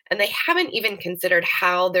 And they haven't even considered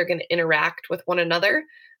how they're going to interact with one another.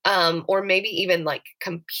 Or maybe even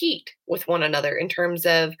compete with one another in terms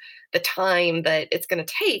of the time that it's going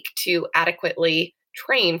to take to adequately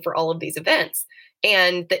train for all of these events.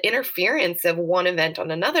 And the interference of one event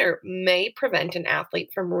on another may prevent an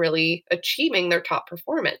athlete from really achieving their top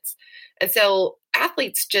performance. And so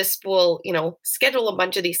athletes just will, schedule a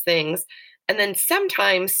bunch of these things and then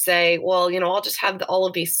sometimes say, well, I'll just have all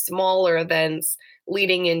of these smaller events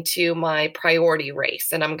leading into my priority race,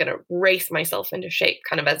 and I'm going to race myself into shape,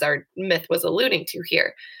 kind of as our myth was alluding to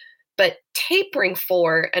here. But tapering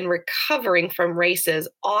for and recovering from races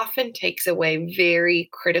often takes away very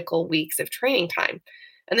critical weeks of training time.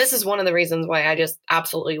 And this is one of the reasons why I just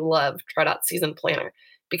absolutely love TriDot Season Planner,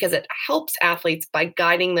 because it helps athletes by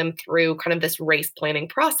guiding them through kind of this race planning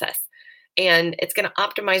process. And it's going to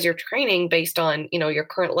optimize your training based on, your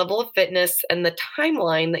current level of fitness and the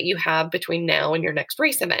timeline that you have between now and your next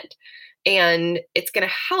race event. And it's going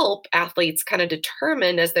to help athletes kind of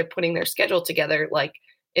determine as they're putting their schedule together, like,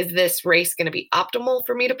 is this race going to be optimal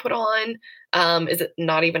for me to put on? Is it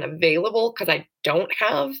not even available because I don't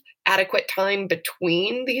have adequate time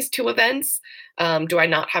between these two events? Do I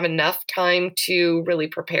not have enough time to really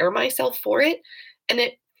prepare myself for it? And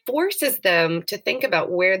it forces them to think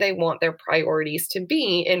about where they want their priorities to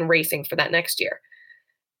be in racing for that next year.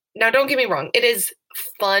 Now, don't get me wrong. It is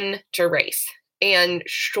fun to race, and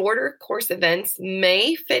shorter course events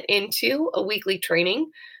may fit into a weekly training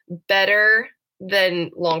better than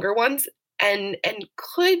longer ones and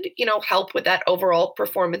could, help with that overall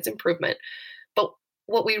performance improvement. But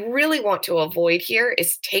what we really want to avoid here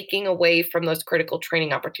is taking away from those critical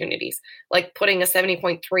training opportunities, like putting a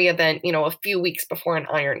 70.3 event, a few weeks before an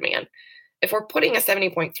Ironman. If we're putting a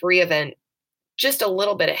 70.3 event just a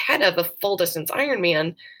little bit ahead of a full distance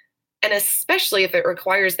Ironman, and especially if it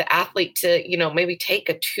requires the athlete to, maybe take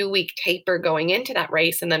a 2-week taper going into that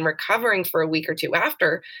race and then recovering for a week or two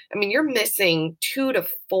after, you're missing 2 to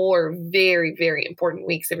 4 very, very important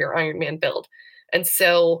weeks of your Ironman build. And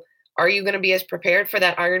so are you going to be as prepared for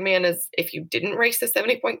that Ironman as if you didn't race the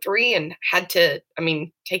 70.3 and had to,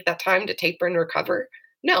 take that time to taper and recover?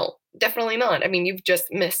 No, definitely not. You've just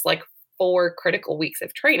missed like 4 critical weeks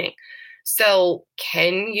of training. So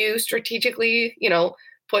can you strategically,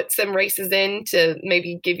 put some races in to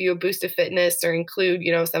maybe give you a boost of fitness or include,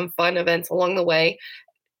 some fun events along the way?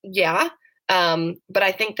 Yeah. But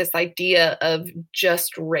I think this idea of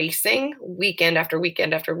just racing weekend after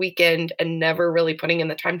weekend after weekend and never really putting in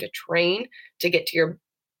the time to train to get to your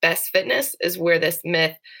best fitness is where this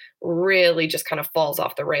myth really just kind of falls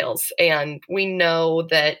off the rails. And we know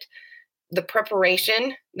that the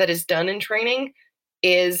preparation that is done in training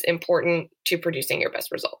is important to producing your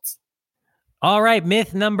best results. All right,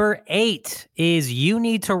 myth number 8 is you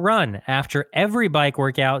need to run after every bike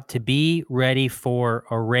workout to be ready for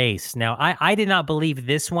a race. Now, I did not believe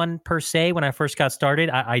this one per se when I first got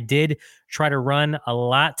started. I did try to run a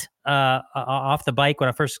lot off the bike when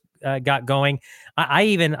I first got going. I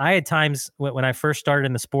had times when I first started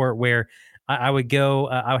in the sport where I would go,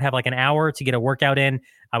 I would have like an hour to get a workout in.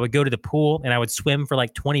 I would go to the pool and I would swim for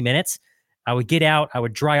like 20 minutes. I would get out, I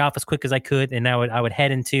would dry off as quick as I could, and I would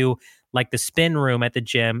head into like the spin room at the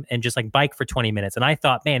gym and just like bike for 20 minutes. And I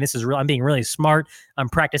thought, man, this is real. I'm being really smart. I'm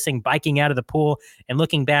practicing biking out of the pool. And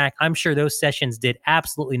looking back, I'm sure those sessions did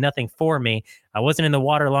absolutely nothing for me. I wasn't in the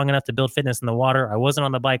water long enough to build fitness in the water. I wasn't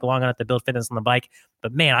on the bike long enough to build fitness on the bike.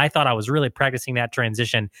 But man, I thought I was really practicing that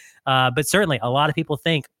transition. But certainly a lot of people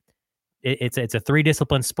think it's a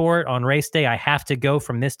 3-discipline sport. On race day, I have to go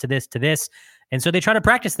from this to this to this. And so they try to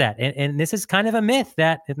practice that. And this is kind of a myth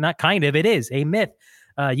it is a myth.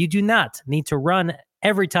 You do not need to run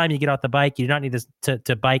every time you get off the bike. You do not need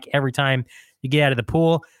to bike every time you get out of the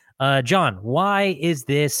pool. John, why is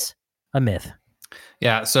this a myth?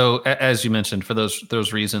 Yeah. So as you mentioned, for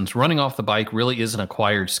those reasons, running off the bike really is an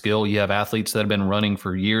acquired skill. You have athletes that have been running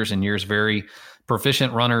for years and years, very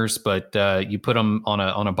proficient runners, but you put them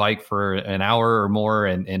on a bike for an hour or more,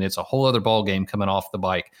 and it's a whole other ball game coming off the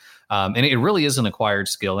bike. And it really is an acquired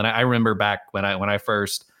skill. And I remember back when I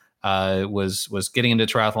first was getting into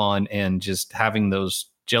triathlon and just having those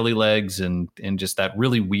jelly legs and just that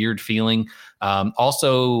really weird feeling.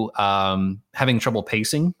 Also having trouble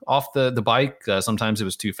pacing off the bike. Sometimes it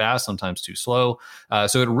was too fast, sometimes too slow.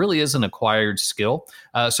 So it really is an acquired skill.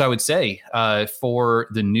 So I would say for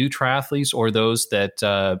the new triathletes or those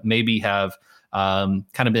that maybe have kind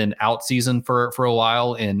of been out season for a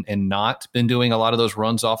while and not been doing a lot of those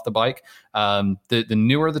runs off the bike. The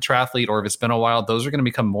newer the triathlete, or if it's been a while, those are going to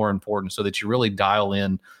become more important so that you really dial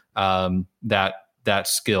in that that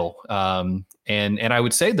skill. And I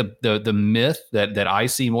would say the myth that I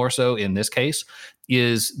see more so in this case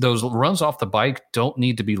is those runs off the bike don't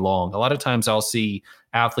need to be long. A lot of times I'll see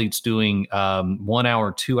athletes doing 1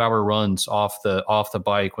 hour, 2 hour runs off the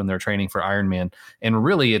bike when they're training for Ironman. And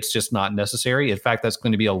really it's just not necessary. In fact, that's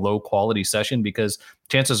going to be a low quality session because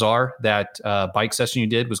chances are that bike session you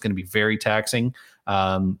did was going to be very taxing.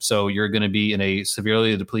 So you're going to be in a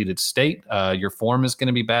severely depleted state. Your form is going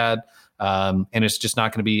to be bad. And it's just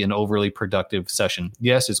not going to be an overly productive session.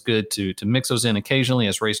 Yes, it's good to mix those in occasionally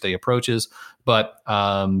as race day approaches, but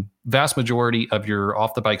vast majority of your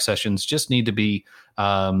off the bike sessions just need to be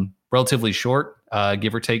relatively short,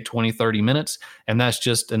 give or take 20, 30 minutes. And that's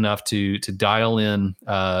just enough to dial in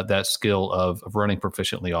that skill of running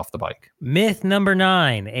proficiently off the bike. Myth number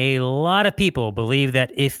 9. A lot of people believe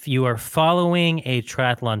that if you are following a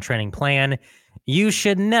triathlon training plan, you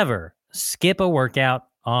should never skip a workout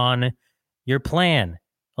on your plan.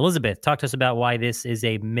 Elizabeth, talk to us about why this is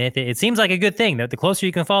a myth. It seems like a good thing that the closer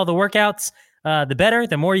you can follow the workouts, the better.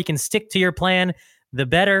 The more you can stick to your plan, the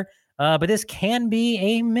better. But this can be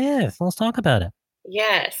a myth. Let's talk about it.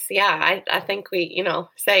 Yes. Yeah. I think we,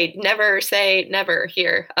 say never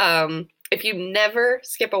here. If you never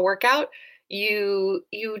skip a workout, you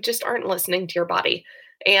just aren't listening to your body.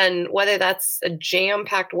 And whether that's a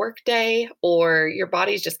jam-packed work day or your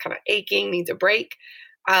body's just kind of aching, needs a break,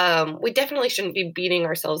 we definitely shouldn't be beating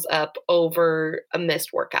ourselves up over a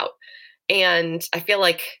missed workout. And I feel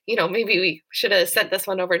like, maybe we should have sent this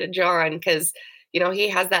one over to John because, he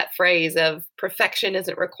has that phrase of perfection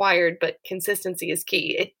isn't required, but consistency is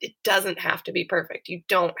key. It doesn't have to be perfect. You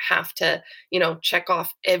don't have to, check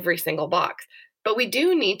off every single box, but we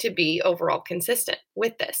do need to be overall consistent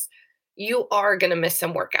with this. You are going to miss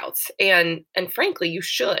some workouts and frankly, you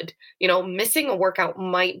should, missing a workout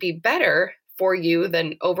might be better for you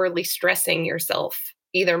than overly stressing yourself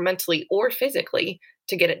either mentally or physically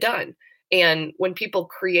to get it done. And when people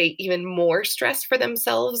create even more stress for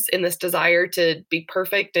themselves in this desire to be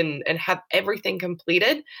perfect and have everything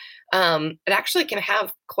completed, it actually can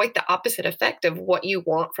have quite the opposite effect of what you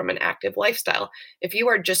want from an active lifestyle. If you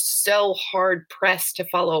are just so hard pressed to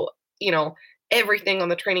follow, everything on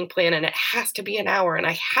the training plan and it has to be an hour and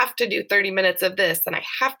I have to do 30 minutes of this and I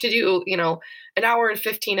have to do, an hour and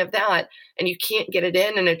 15 of that, and you can't get it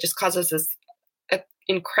in and it just causes this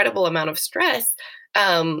incredible amount of stress.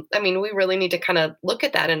 We really need to kind of look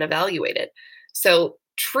at that and evaluate it. So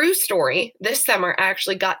true story, this summer I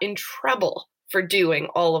actually got in trouble for doing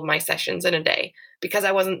all of my sessions in a day because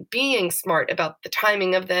I wasn't being smart about the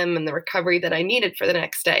timing of them and the recovery that I needed for the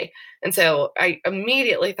next day. And so I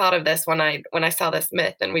immediately thought of this when I saw this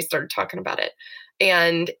myth and we started talking about it.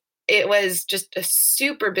 And it was just a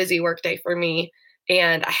super busy work day for me.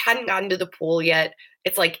 And I hadn't gotten to the pool yet.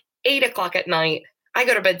 It's like 8:00 at night. I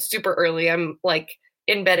go to bed super early. I'm like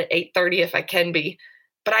in bed at 8:30 if I can be.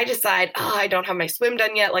 But I decide, I don't have my swim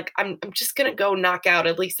done yet. Like I'm just going to go knock out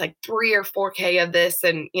at least like 3 or 4K of this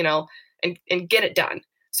and, and get it done.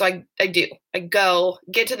 So I do. I go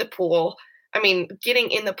get to the pool.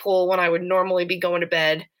 Getting in the pool when I would normally be going to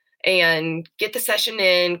bed and get the session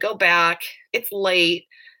in, go back. It's late.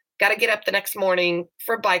 Got to get up the next morning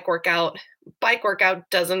for a bike workout. Bike workout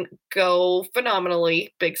doesn't go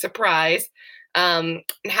phenomenally. Big surprise. I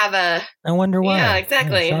wonder why. Yeah,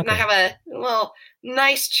 exactly. Yeah, and I have a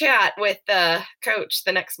nice chat with the coach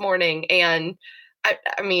the next morning. And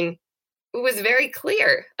it was very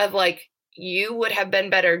clear of like, you would have been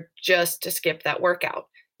better just to skip that workout.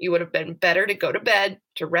 You would have been better to go to bed,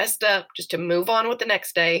 to rest up, just to move on with the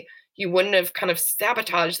next day. You wouldn't have kind of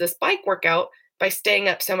sabotaged this bike workout by staying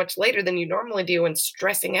up so much later than you normally do and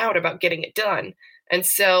stressing out about getting it done. And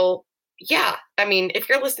so, yeah, if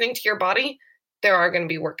you're listening to your body, there are going to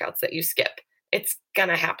be workouts that you skip. It's going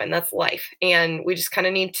to happen. That's life. And we just kind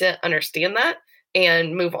of need to understand that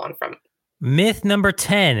and move on from it. Myth number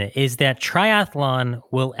 10 is that triathlon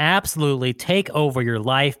will absolutely take over your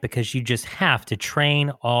life because you just have to train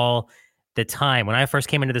all the time. When I first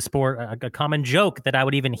came into the sport, a common joke that I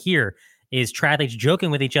would even hear is triathletes joking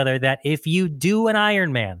with each other that if you do an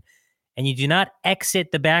Ironman and you do not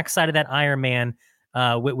exit the backside of that Ironman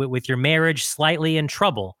with your marriage slightly in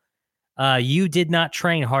trouble, you did not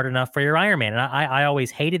train hard enough for your Ironman. And I always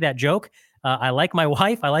hated that joke. I like my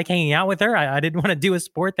wife. I like hanging out with her. I didn't want to do a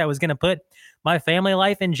sport that was going to put my family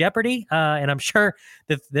life in jeopardy. And I'm sure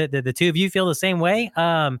the two of you feel the same way.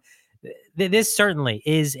 This certainly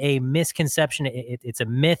is a misconception. It's a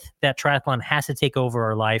myth that triathlon has to take over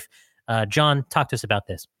our life. John, talk to us about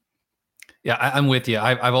this. Yeah, I'm with you.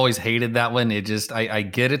 I've always hated that one. It just, I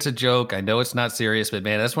get it's a joke. I know it's not serious, but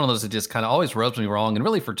man, that's one of those that just kind of always rubs me wrong. And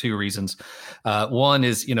really for two reasons. One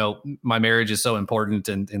is, my marriage is so important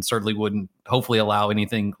and certainly wouldn't hopefully allow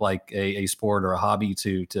anything like a sport or a hobby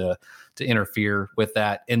to interfere with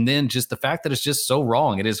that. And then just the fact that it's just so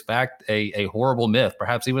wrong. It is in fact a horrible myth,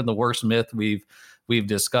 perhaps even the worst myth we've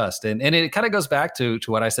discussed. And it kind of goes back to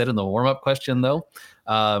what I said in the warm-up question though.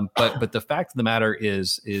 But the fact of the matter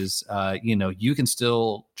is you can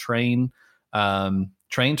still train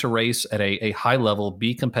to race at a high level,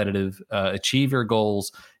 be competitive, achieve your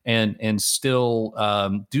goals, and still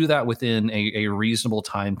do that within a reasonable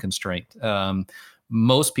time constraint.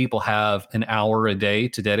 Most people have an hour a day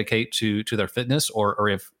to dedicate to their fitness, or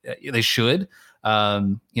if they should.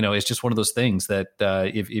 It's just one of those things that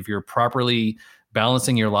if you're properly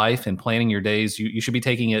balancing your life and planning your days, you should be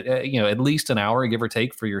taking it, at least an hour, give or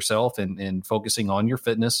take, for yourself and focusing on your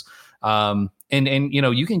fitness. And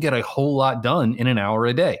you can get a whole lot done in an hour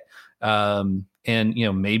a day.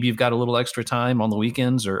 Maybe you've got a little extra time on the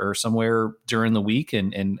weekends or somewhere during the week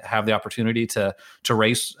and have the opportunity to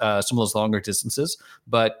race some of those longer distances.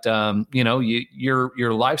 But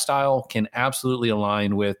your lifestyle can absolutely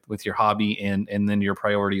align with your hobby and then your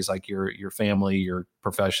priorities, like your family, your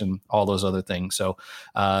profession, all those other things. So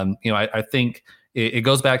I think it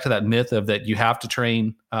goes back to that myth of that you have to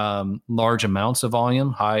train large amounts of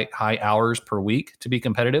volume, high hours per week to be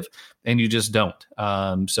competitive, and you just don't.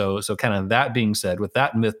 So kind of that being said, with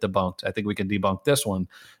that myth debunked, I think we can debunk this one,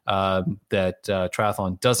 that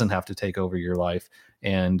triathlon doesn't have to take over your life,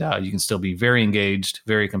 and you can still be very engaged,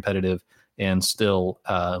 very competitive, and still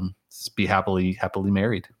be happily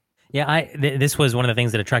married. Yeah, this was one of the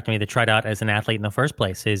things that attracted me to TriDot as an athlete in the first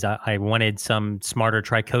place. Is I wanted some smarter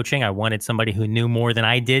tri coaching. I wanted somebody who knew more than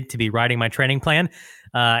I did to be writing my training plan,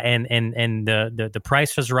 and the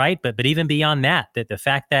price was right. But even beyond that, the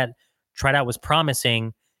fact that TriDot was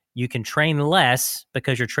promising you can train less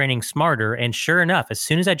because you're training smarter. And sure enough, as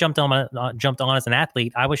soon as I jumped on as an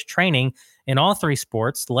athlete, I was training in all three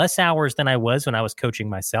sports, less hours than I was when I was coaching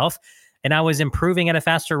myself. And I was improving at a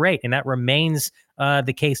faster rate. And that remains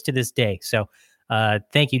the case to this day. So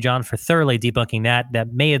thank you, John, for thoroughly debunking that.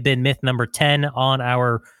 That may have been myth number 10 on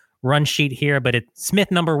our run sheet here, but it's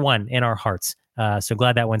myth number 1 in our hearts. So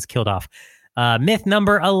glad that one's killed off. Myth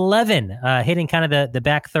number 11, hitting kind of the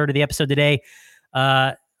back third of the episode today.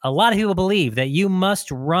 A lot of people believe that you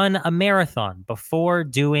must run a marathon before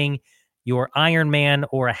doing your Ironman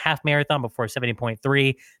or a half marathon before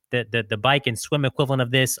 70.3. The bike and swim equivalent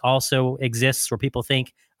of this also exists, where people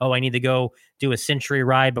think, oh, I need to go do a century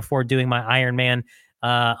ride before doing my Ironman.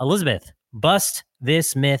 Elizabeth, bust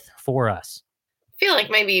this myth for us. I feel like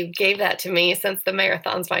maybe you gave that to me since the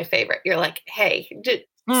marathon's my favorite. You're like, hey,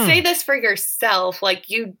 say this for yourself. Like,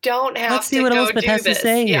 you don't have Let's to see what go Elizabeth do has this. to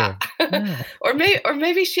say yeah. here. Or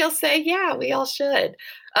maybe she'll say, yeah, we all should.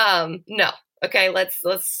 No. Okay, let's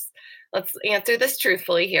answer this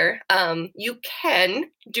truthfully here. You can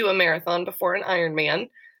do a marathon before an Ironman,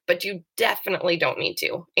 but you definitely don't need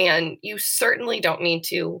to. And you certainly don't need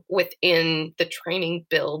to within the training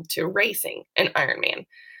build to racing an Ironman.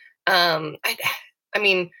 I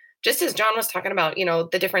mean, just as John was talking about,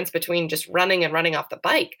 the difference between just running and running off the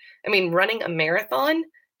bike. I mean, running a marathon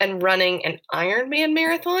and running an Ironman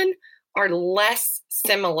marathon are less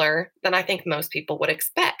similar than I think most people would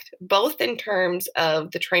expect, both in terms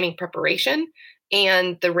of the training preparation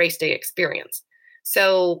and the race day experience.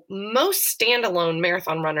 So most standalone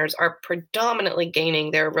marathon runners are predominantly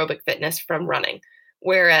gaining their aerobic fitness from running,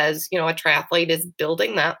 whereas, a triathlete is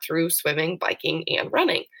building that through swimming, biking, and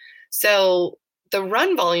running. So the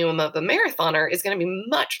run volume of a marathoner is going to be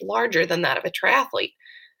much larger than that of a triathlete.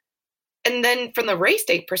 And then from the race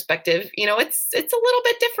day perspective, it's a little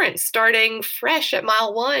bit different starting fresh at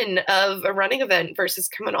mile 1 of a running event versus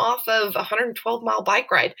coming off of a 112-mile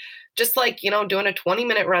bike ride. Just like, doing a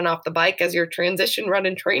 20-minute run off the bike as your transition run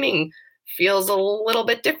in training feels a little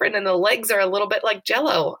bit different and the legs are a little bit like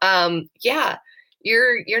Jell-O.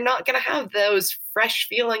 You're not going to have those fresh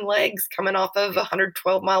feeling legs coming off of a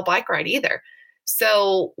 112-mile bike ride either.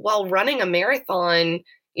 So while running a marathon,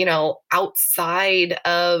 outside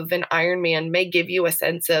of an Ironman may give you a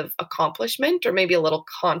sense of accomplishment or maybe a little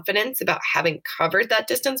confidence about having covered that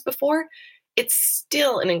distance before, it's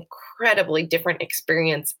still an incredibly different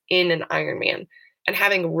experience in an Ironman. And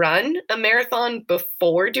having run a marathon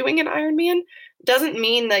before doing an Ironman doesn't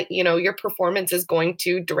mean that, your performance is going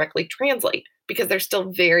to directly translate, because they're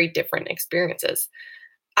still very different experiences.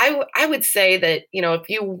 I would say that, if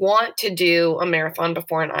you want to do a marathon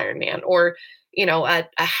before an Ironman or a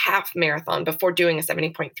half marathon before doing a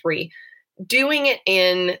 70.3, doing it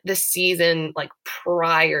in the season, like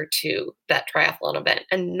prior to that triathlon event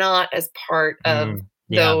and not as part of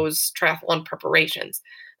those triathlon preparations.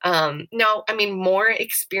 Now, I mean, more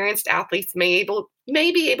experienced athletes may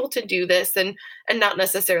be able to do this and not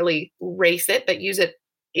necessarily race it, but use it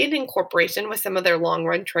in incorporation with some of their long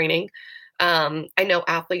run training. I know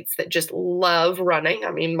athletes that just love running.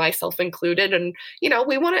 I mean, myself included. And,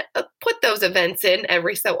 we want to put those events in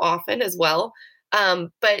every so often as well.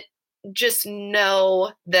 But just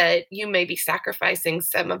know that you may be sacrificing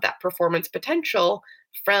some of that performance potential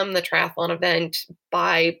from the triathlon event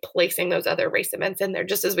by placing those other race events in there.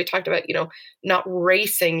 Just as we talked about, not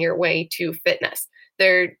racing your way to fitness.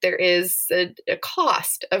 There is a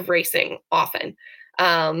cost of racing often.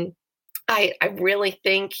 I really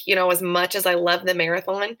think, as much as I love the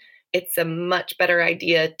marathon, it's a much better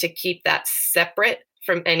idea to keep that separate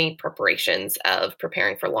from any preparations of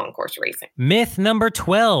preparing for long course racing. Myth number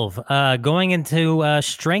 12, going into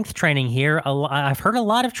strength training here. I've heard a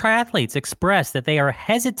lot of triathletes express that they are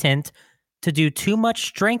hesitant to do too much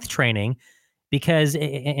strength training because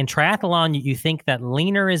in triathlon, you think that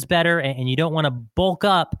leaner is better and you don't want to bulk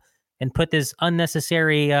up and put this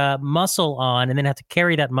unnecessary muscle on and then have to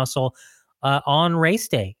carry that muscle on race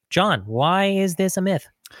day. John, why is this a myth?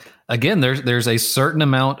 Again, there's a certain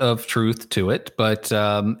amount of truth to it, but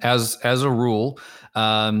as a rule,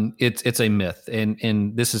 it's a myth.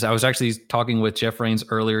 And this is, I was actually talking with Jeff Rains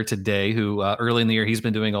earlier today, who early in the year, he's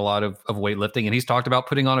been doing a lot of weightlifting, and he's talked about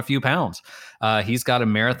putting on a few pounds. He's got a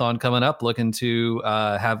marathon coming up, looking to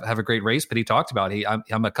have a great race, but he talked about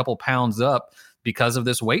I'm a couple pounds up because of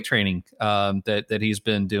this weight training that he's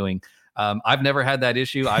been doing. I've never had that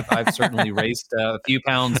issue. I've certainly raced a few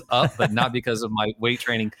pounds up, but not because of my weight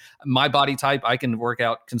training. My body type, I can work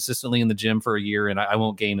out consistently in the gym for a year and I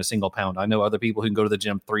won't gain a single pound. I know other people who can go to the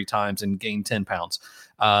gym 3 times and gain 10 pounds.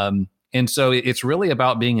 And so it's really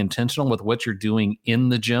about being intentional with what you're doing in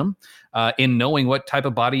the gym, and knowing what type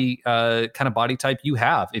of body, kind of body type you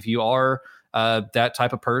have. If you are that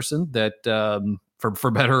type of person that,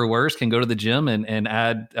 for better or worse, can go to the gym and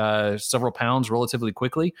add several pounds relatively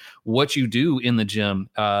quickly, what you do in the gym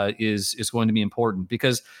is going to be important,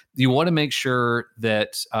 because you want to make sure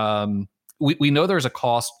that we know there's a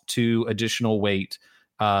cost to additional weight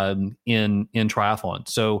in triathlon.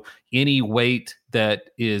 So any weight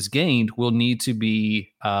that is gained will need to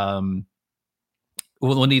be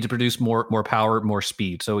will need to produce more power, more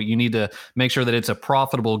speed. So you need to make sure that it's a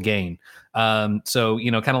profitable gain. So,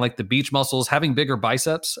 kind of like the beach muscles, having bigger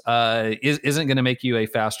biceps isn't going to make you a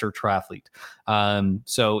faster triathlete.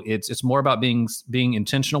 So it's more about being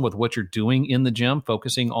intentional with what you're doing in the gym,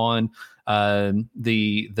 focusing on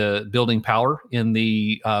the building power in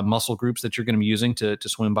the muscle groups that you're going to be using to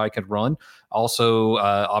swim, bike, and run. Also,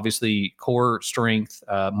 obviously, core strength,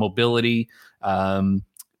 mobility,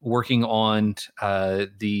 working on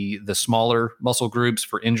the smaller muscle groups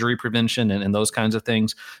for injury prevention and those kinds of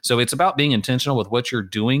things. So it's about being intentional with what you're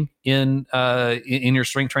doing in your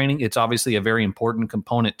strength training. It's obviously a very important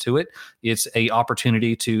component to it. It's a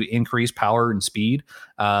opportunity to increase power and speed.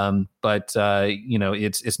 But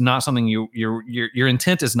it's not something your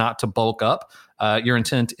intent is not to bulk up. Your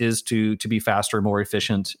intent is to be faster, more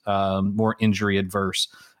efficient, more injury adverse.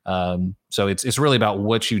 So it's really about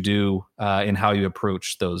what you do and how you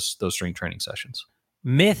approach those strength training sessions.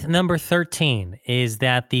 Myth number 13 is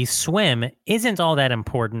that the swim isn't all that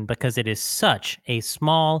important because it is such a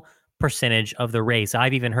small percentage of the race.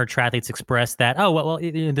 I've even heard triathletes express that,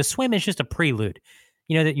 the swim is just a prelude.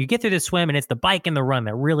 That you get through the swim and it's the bike and the run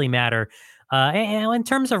that really matter. And in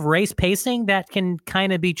terms of race pacing, that can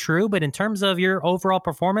kind of be true, but in terms of your overall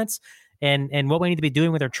performance and what we need to be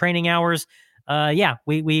doing with our training hours,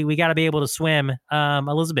 we got to be able to swim.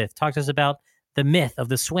 Elizabeth, talk to us about the myth of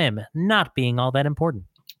the swim not being all that important.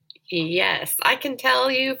 Yes, I can tell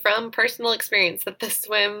you from personal experience that the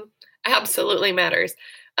swim absolutely matters.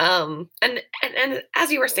 And as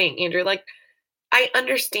you were saying, Andrew, like, I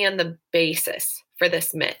understand the basis for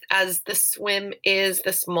this myth, as the swim is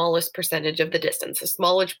the smallest percentage of the distance, the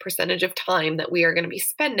smallest percentage of time that we are going to be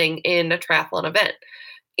spending in a triathlon event.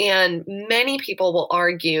 And many people will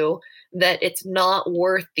argue that it's not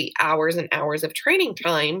worth the hours and hours of training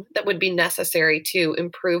time that would be necessary to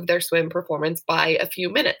improve their swim performance by a few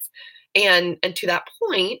minutes. And to that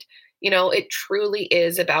point, it truly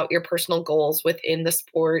is about your personal goals within the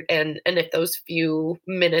sport and if those few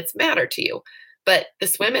minutes matter to you. But the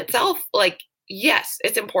swim itself, yes,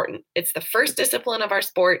 it's important. It's the first discipline of our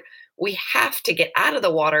sport. We have to get out of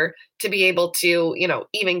the water to be able to,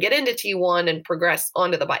 even get into T1 and progress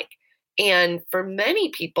onto the bike. And for many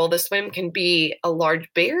people, the swim can be a large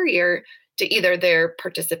barrier to either their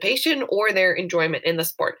participation or their enjoyment in the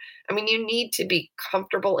sport. I mean, you need to be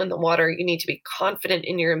comfortable in the water. You need to be confident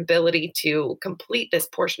in your ability to complete this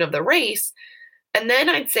portion of the race. And then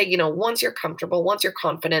I'd say, once you're comfortable, once you're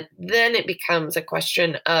confident, then it becomes a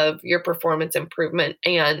question of your performance improvement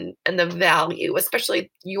and the value,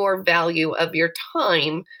 especially your value of your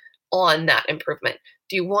time on that improvement.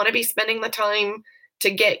 Do you want to be spending the time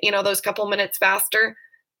to get, those couple minutes faster?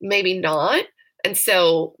 Maybe not. And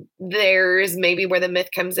so there's maybe where the myth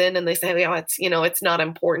comes in and they say, it's not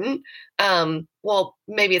important. Well,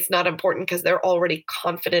 maybe it's not important because they're already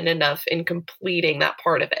confident enough in completing that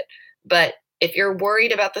part of it. But if you're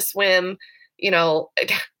worried about the swim, you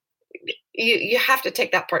have to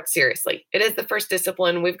take that part seriously. It is the first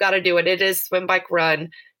discipline. We've got to do it. It is swim, bike, run.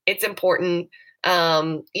 It's important.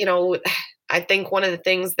 I think one of the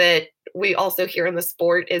things that we also hear in the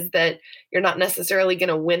sport is that you're not necessarily going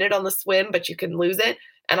to win it on the swim, but you can lose it.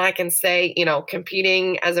 And I can say,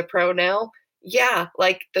 competing as a pro now,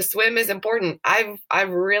 like the swim is important. I've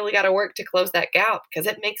really got to work to close that gap because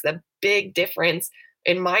it makes a big difference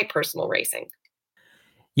in my personal racing.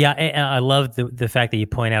 Yeah, and I love the fact that you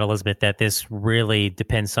point out, Elizabeth, that this really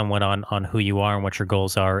depends somewhat on who you are and what your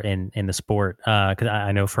goals are in the sport. Because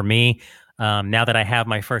I know for me, now that I have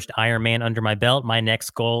my first Ironman under my belt, my next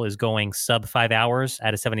goal is going sub 5 hours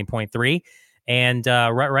at a 70.3. And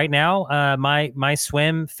right now, my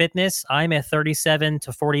swim fitness, I'm a 37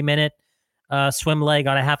 to 40 minute swim leg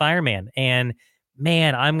on a half Ironman. And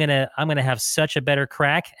man, I'm gonna have such a better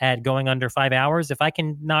crack at going under 5 hours if I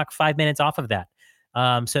can knock 5 minutes off of that.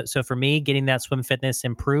 So for me, getting that swim fitness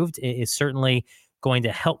improved is certainly going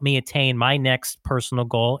to help me attain my next personal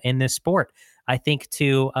goal in this sport. I think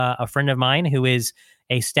to a friend of mine who is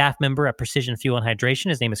a staff member at Precision Fuel and Hydration.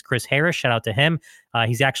 His name is Chris Harris. Shout out to him.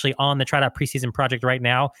 He's actually on the TriDot preseason project right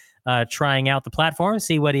now, trying out the platform,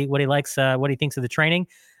 see what he likes, what he thinks of the training.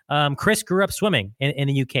 Chris grew up swimming in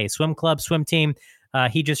the UK, swim club, swim team.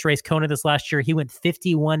 He just raced Kona this last year. He went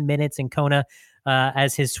 51 minutes in Kona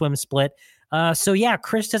as his swim split. So yeah,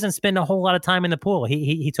 Chris doesn't spend a whole lot of time in the pool.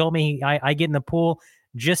 He told me I get in the pool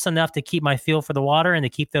just enough to keep my feel for the water and to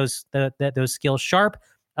keep those skills sharp.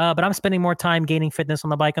 But I'm spending more time gaining fitness on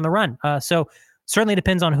the bike and the run. So certainly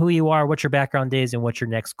depends on who you are, what your background is, and what your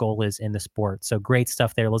next goal is in the sport. So great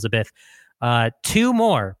stuff there, Elizabeth. 2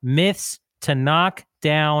 more myths to knock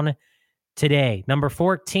down today. Number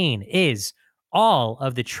 14 is all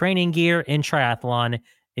of the training gear in triathlon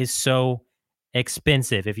is so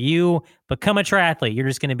expensive. If you become a triathlete, you're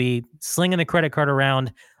just going to be slinging the credit card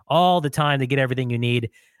around all the time to get everything you need.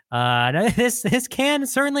 This can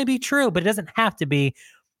certainly be true, but it doesn't have to be.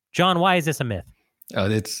 John, why is this a myth? Oh,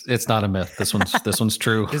 it's not a myth. This one's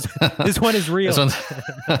true. This one is real.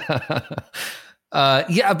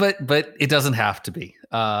 Yeah, but it doesn't have to be.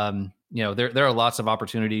 There are lots of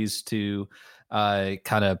opportunities to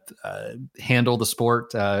kind of handle the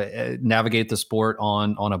sport, navigate the sport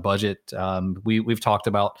on a budget. We've talked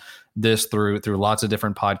about this through lots of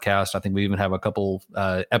different podcasts. I think we even have a couple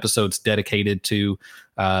episodes dedicated to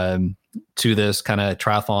this kind of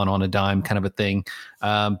triathlon on a dime kind of a thing.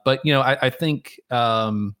 But I think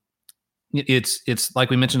it's like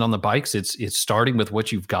we mentioned on the bikes. It's starting with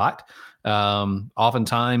what you've got.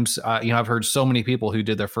 Oftentimes, I've heard so many people who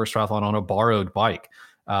did their first triathlon on a borrowed bike.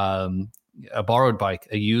 A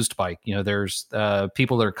used bike. There's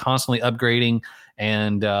people that are constantly upgrading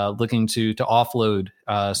and looking to offload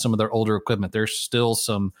some of their older equipment. There's still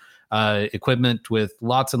some equipment with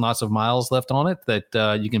lots and lots of miles left on it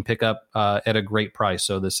that you can pick up at a great price.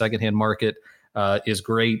 So the secondhand market is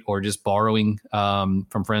great, or just borrowing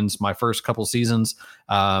from friends. My first couple seasons,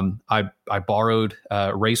 I borrowed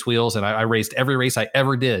race wheels, and I raced every race I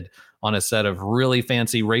ever did on a set of really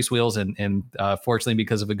fancy race wheels. And fortunately,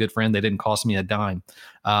 because of a good friend, they didn't cost me a dime.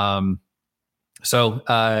 And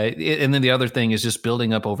then the other thing is just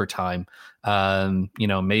building up over time.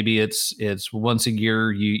 Maybe it's once a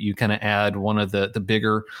year you kind of add one of the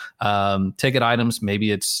bigger ticket items. Maybe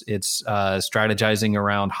it's strategizing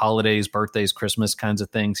around holidays, birthdays, Christmas kinds of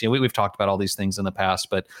things. We've talked about all these things in the past,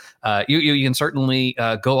 but you can certainly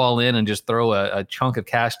go all in and just throw a chunk of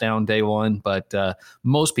cash down day one. But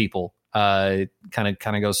most people kind of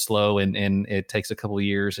go slow, and it takes a couple of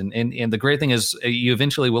years. And the great thing is you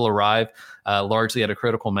eventually will arrive largely at a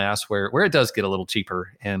critical mass where it does get a little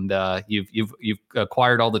cheaper, and you've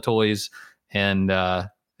acquired all the toys, and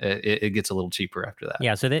it gets a little cheaper after that.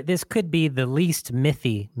 Yeah. So this could be the least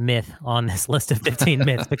mythy myth on this list of 15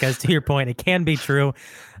 myths, because to your point, it can be true,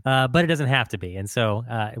 but it doesn't have to be. And so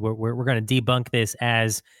we're going to debunk this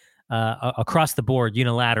as across the board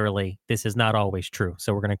unilaterally, this is not always true.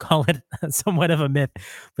 So we're going to call it somewhat of a myth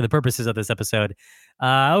for the purposes of this episode.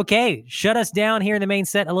 Okay, shut us down here in the main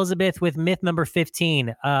set, Elizabeth, with myth number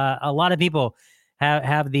 15. A lot of people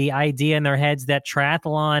have the idea in their heads that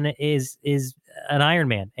triathlon is an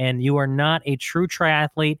Ironman, and you are not a true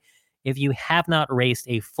triathlete if you have not raced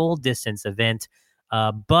a full distance event.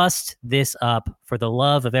 Bust this up for the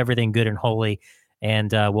love of everything good and holy,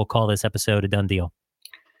 and we'll call this episode a done deal.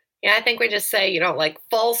 Yeah, I think we just say, like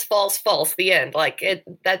false, false, false, the end. Like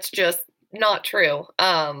that's just not true.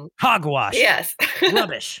 Hogwash. Yes.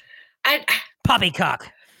 Rubbish.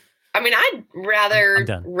 Poppycock. I mean, I'd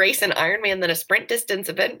rather race an Ironman than a sprint distance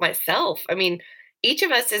event myself. I mean, each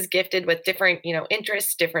of us is gifted with different,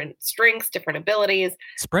 interests, different strengths, different abilities.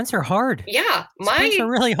 Sprints are hard. Yeah. Sprints are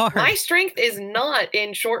really hard. My strength is not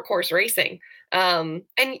in short course racing. And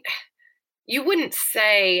you wouldn't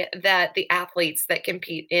say that the athletes that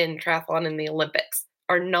compete in triathlon in the Olympics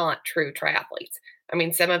are not true triathletes. I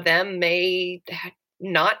mean, some of them may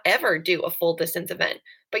not ever do a full distance event,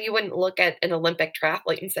 but you wouldn't look at an Olympic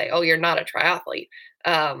triathlete and say, oh, you're not a triathlete.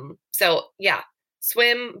 So yeah,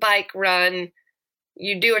 swim, bike, run,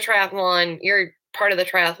 you do a triathlon, you're part of the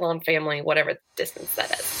triathlon family, whatever distance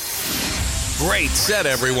that is. Great set,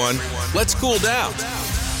 everyone. Let's cool down.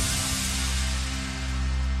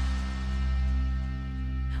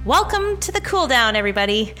 Welcome to the Cool Down,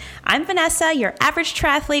 everybody. I'm Vanessa, your average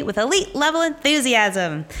triathlete with elite level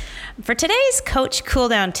enthusiasm. For today's Coach Cool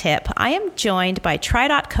Down tip, I am joined by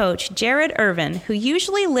TriDot coach Jared Irvin, who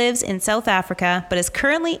usually lives in South Africa but is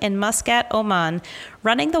currently in Muscat, Oman,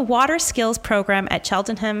 running the water skills program at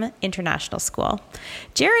Cheltenham International School.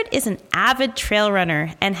 Jared is an avid trail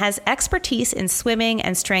runner and has expertise in swimming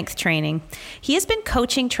and strength training. He has been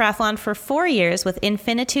coaching triathlon for 4 years with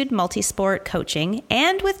Infinitude Multisport Coaching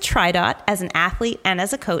and with TriDot as an athlete and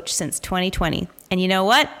as a coach since 2020. And you know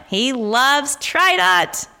what? He loves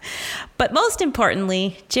TriDot. But most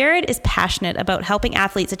importantly, Jared is passionate about helping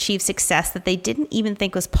athletes achieve success that they didn't even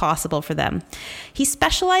think was possible for them. He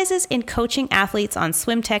specializes in coaching athletes on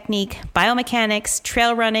swim technique, biomechanics,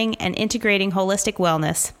 trail running, and integrating holistic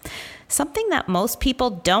wellness. Something that most people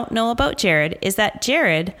don't know about Jared is that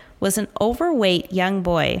Jared was an overweight young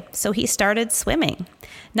boy, so he started swimming.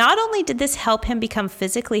 Not only did this help him become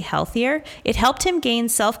physically healthier, it helped him gain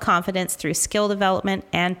self-confidence through skill development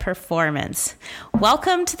and performance.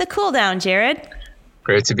 Welcome to the Cool Down, Jared.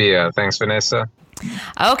 Great to be here. Thanks, Vanessa.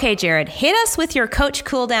 Okay, Jared, hit us with your Coach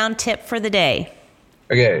Cool Down tip for the day.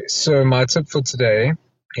 Okay, so my tip for today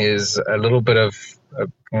is a little bit of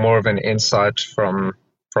more of an insight from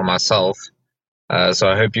myself. So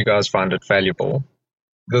I hope you guys find it valuable.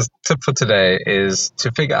 The tip for today is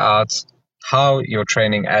to figure out how your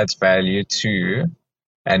training adds value to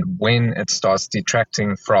and when it starts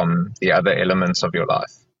detracting from the other elements of your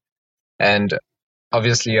life. And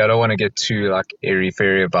obviously, I don't want to get too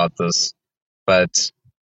airy-fairy about this, but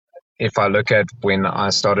if I look at when I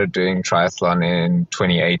started doing triathlon in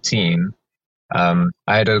 2018, I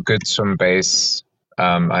had a good swim base,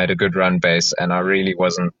 I had a good run base, and I really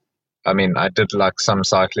wasn't, I did some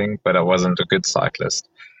cycling, but I wasn't a good cyclist.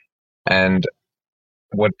 And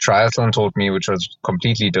what triathlon taught me, which was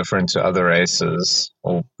completely different to other races,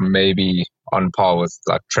 or maybe on par with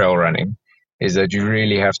trail running, is that you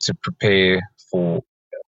really have to prepare for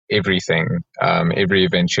everything, every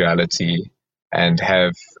eventuality, and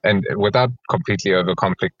without completely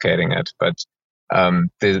overcomplicating it. But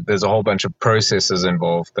there's a whole bunch of processes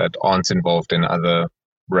involved that aren't involved in other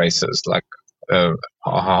races, like a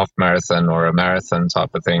half marathon or a marathon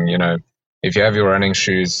type of thing. If you have your running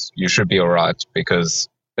shoes, you should be all right because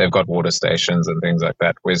they've got water stations and things like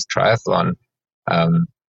that. Whereas triathlon,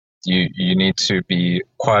 you need to be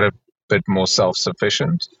quite a bit more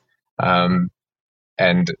self-sufficient. And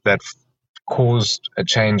that caused a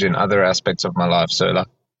change in other aspects of my life. So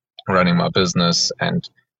running my business and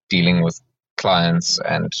dealing with clients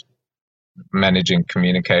and managing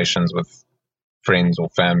communications with friends or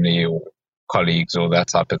family or colleagues or that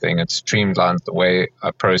type of thing. It streamlines the way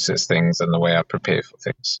I process things and the way I prepare for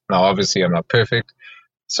things. Now, obviously, I'm not perfect,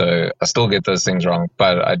 so I still get those things wrong,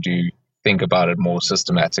 but I do think about it more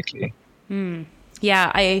systematically.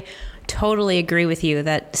 Yeah, I totally agree with you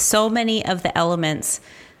that so many of the elements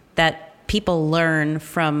that people learn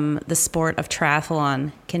from the sport of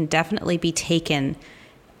triathlon can definitely be taken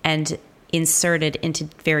and inserted into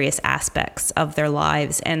various aspects of their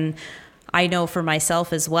lives. And I know for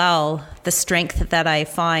myself as well, the strength that I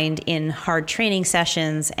find in hard training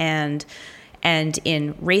sessions and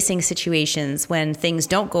in racing situations when things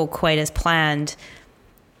don't go quite as planned,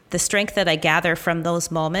 the strength that I gather from those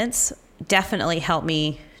moments definitely help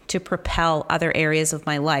me to propel other areas of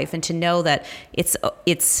my life, and to know that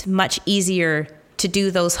it's much easier to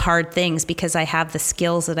do those hard things because I have the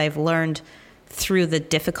skills that I've learned through the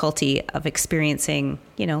difficulty of experiencing,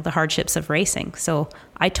 the hardships of racing. So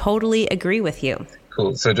I totally agree with you.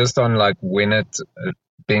 Cool. So just on like when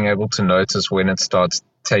being able to notice when it starts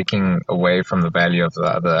taking away from the value of the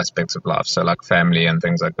other aspects of life. So like family and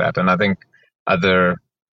things like that. And I think other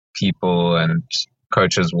people and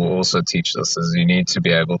coaches will also teach this, is you need to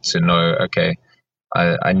be able to know, okay,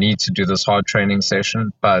 I need to do this hard training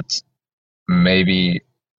session, but maybe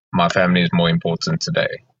my family is more important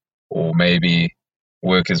today, or maybe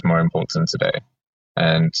work is more important today.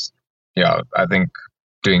 And yeah, I think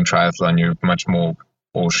doing triathlon, you're much more,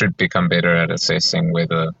 or should become better at assessing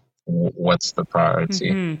what's the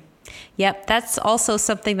priority. Mm-hmm. Yep, that's also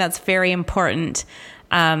something that's very important,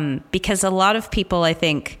 because a lot of people, I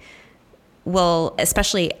think, will,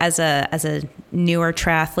 especially as a newer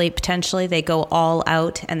triathlete, potentially, they go all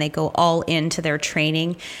out and they go all into their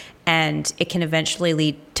training, and it can eventually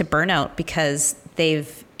lead to burnout because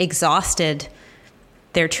they've exhausted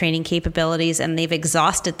their training capabilities and they've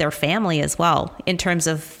exhausted their family as well, in terms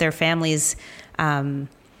of their family's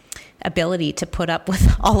ability to put up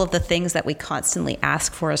with all of the things that we constantly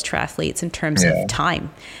ask for as triathletes in terms of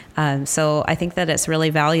time. So I think that it's really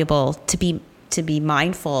valuable to be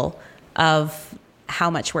mindful of how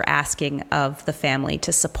much we're asking of the family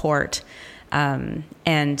to support, and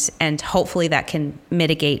hopefully that can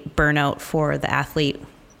mitigate burnout for the athlete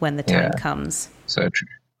when the time comes. So true.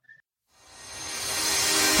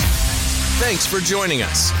 Thanks for joining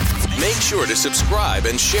us. Make sure to subscribe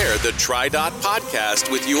and share the TriDot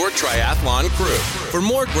podcast with your triathlon crew. For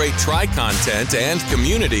more great Tri content and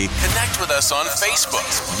community, connect with us on Facebook,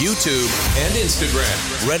 YouTube, and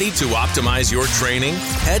Instagram. Ready to optimize your training?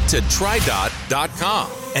 Head to TriDot.com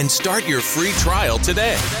and start your free trial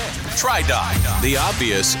today. TriDot, the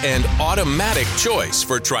obvious and automatic choice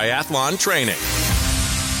for triathlon training.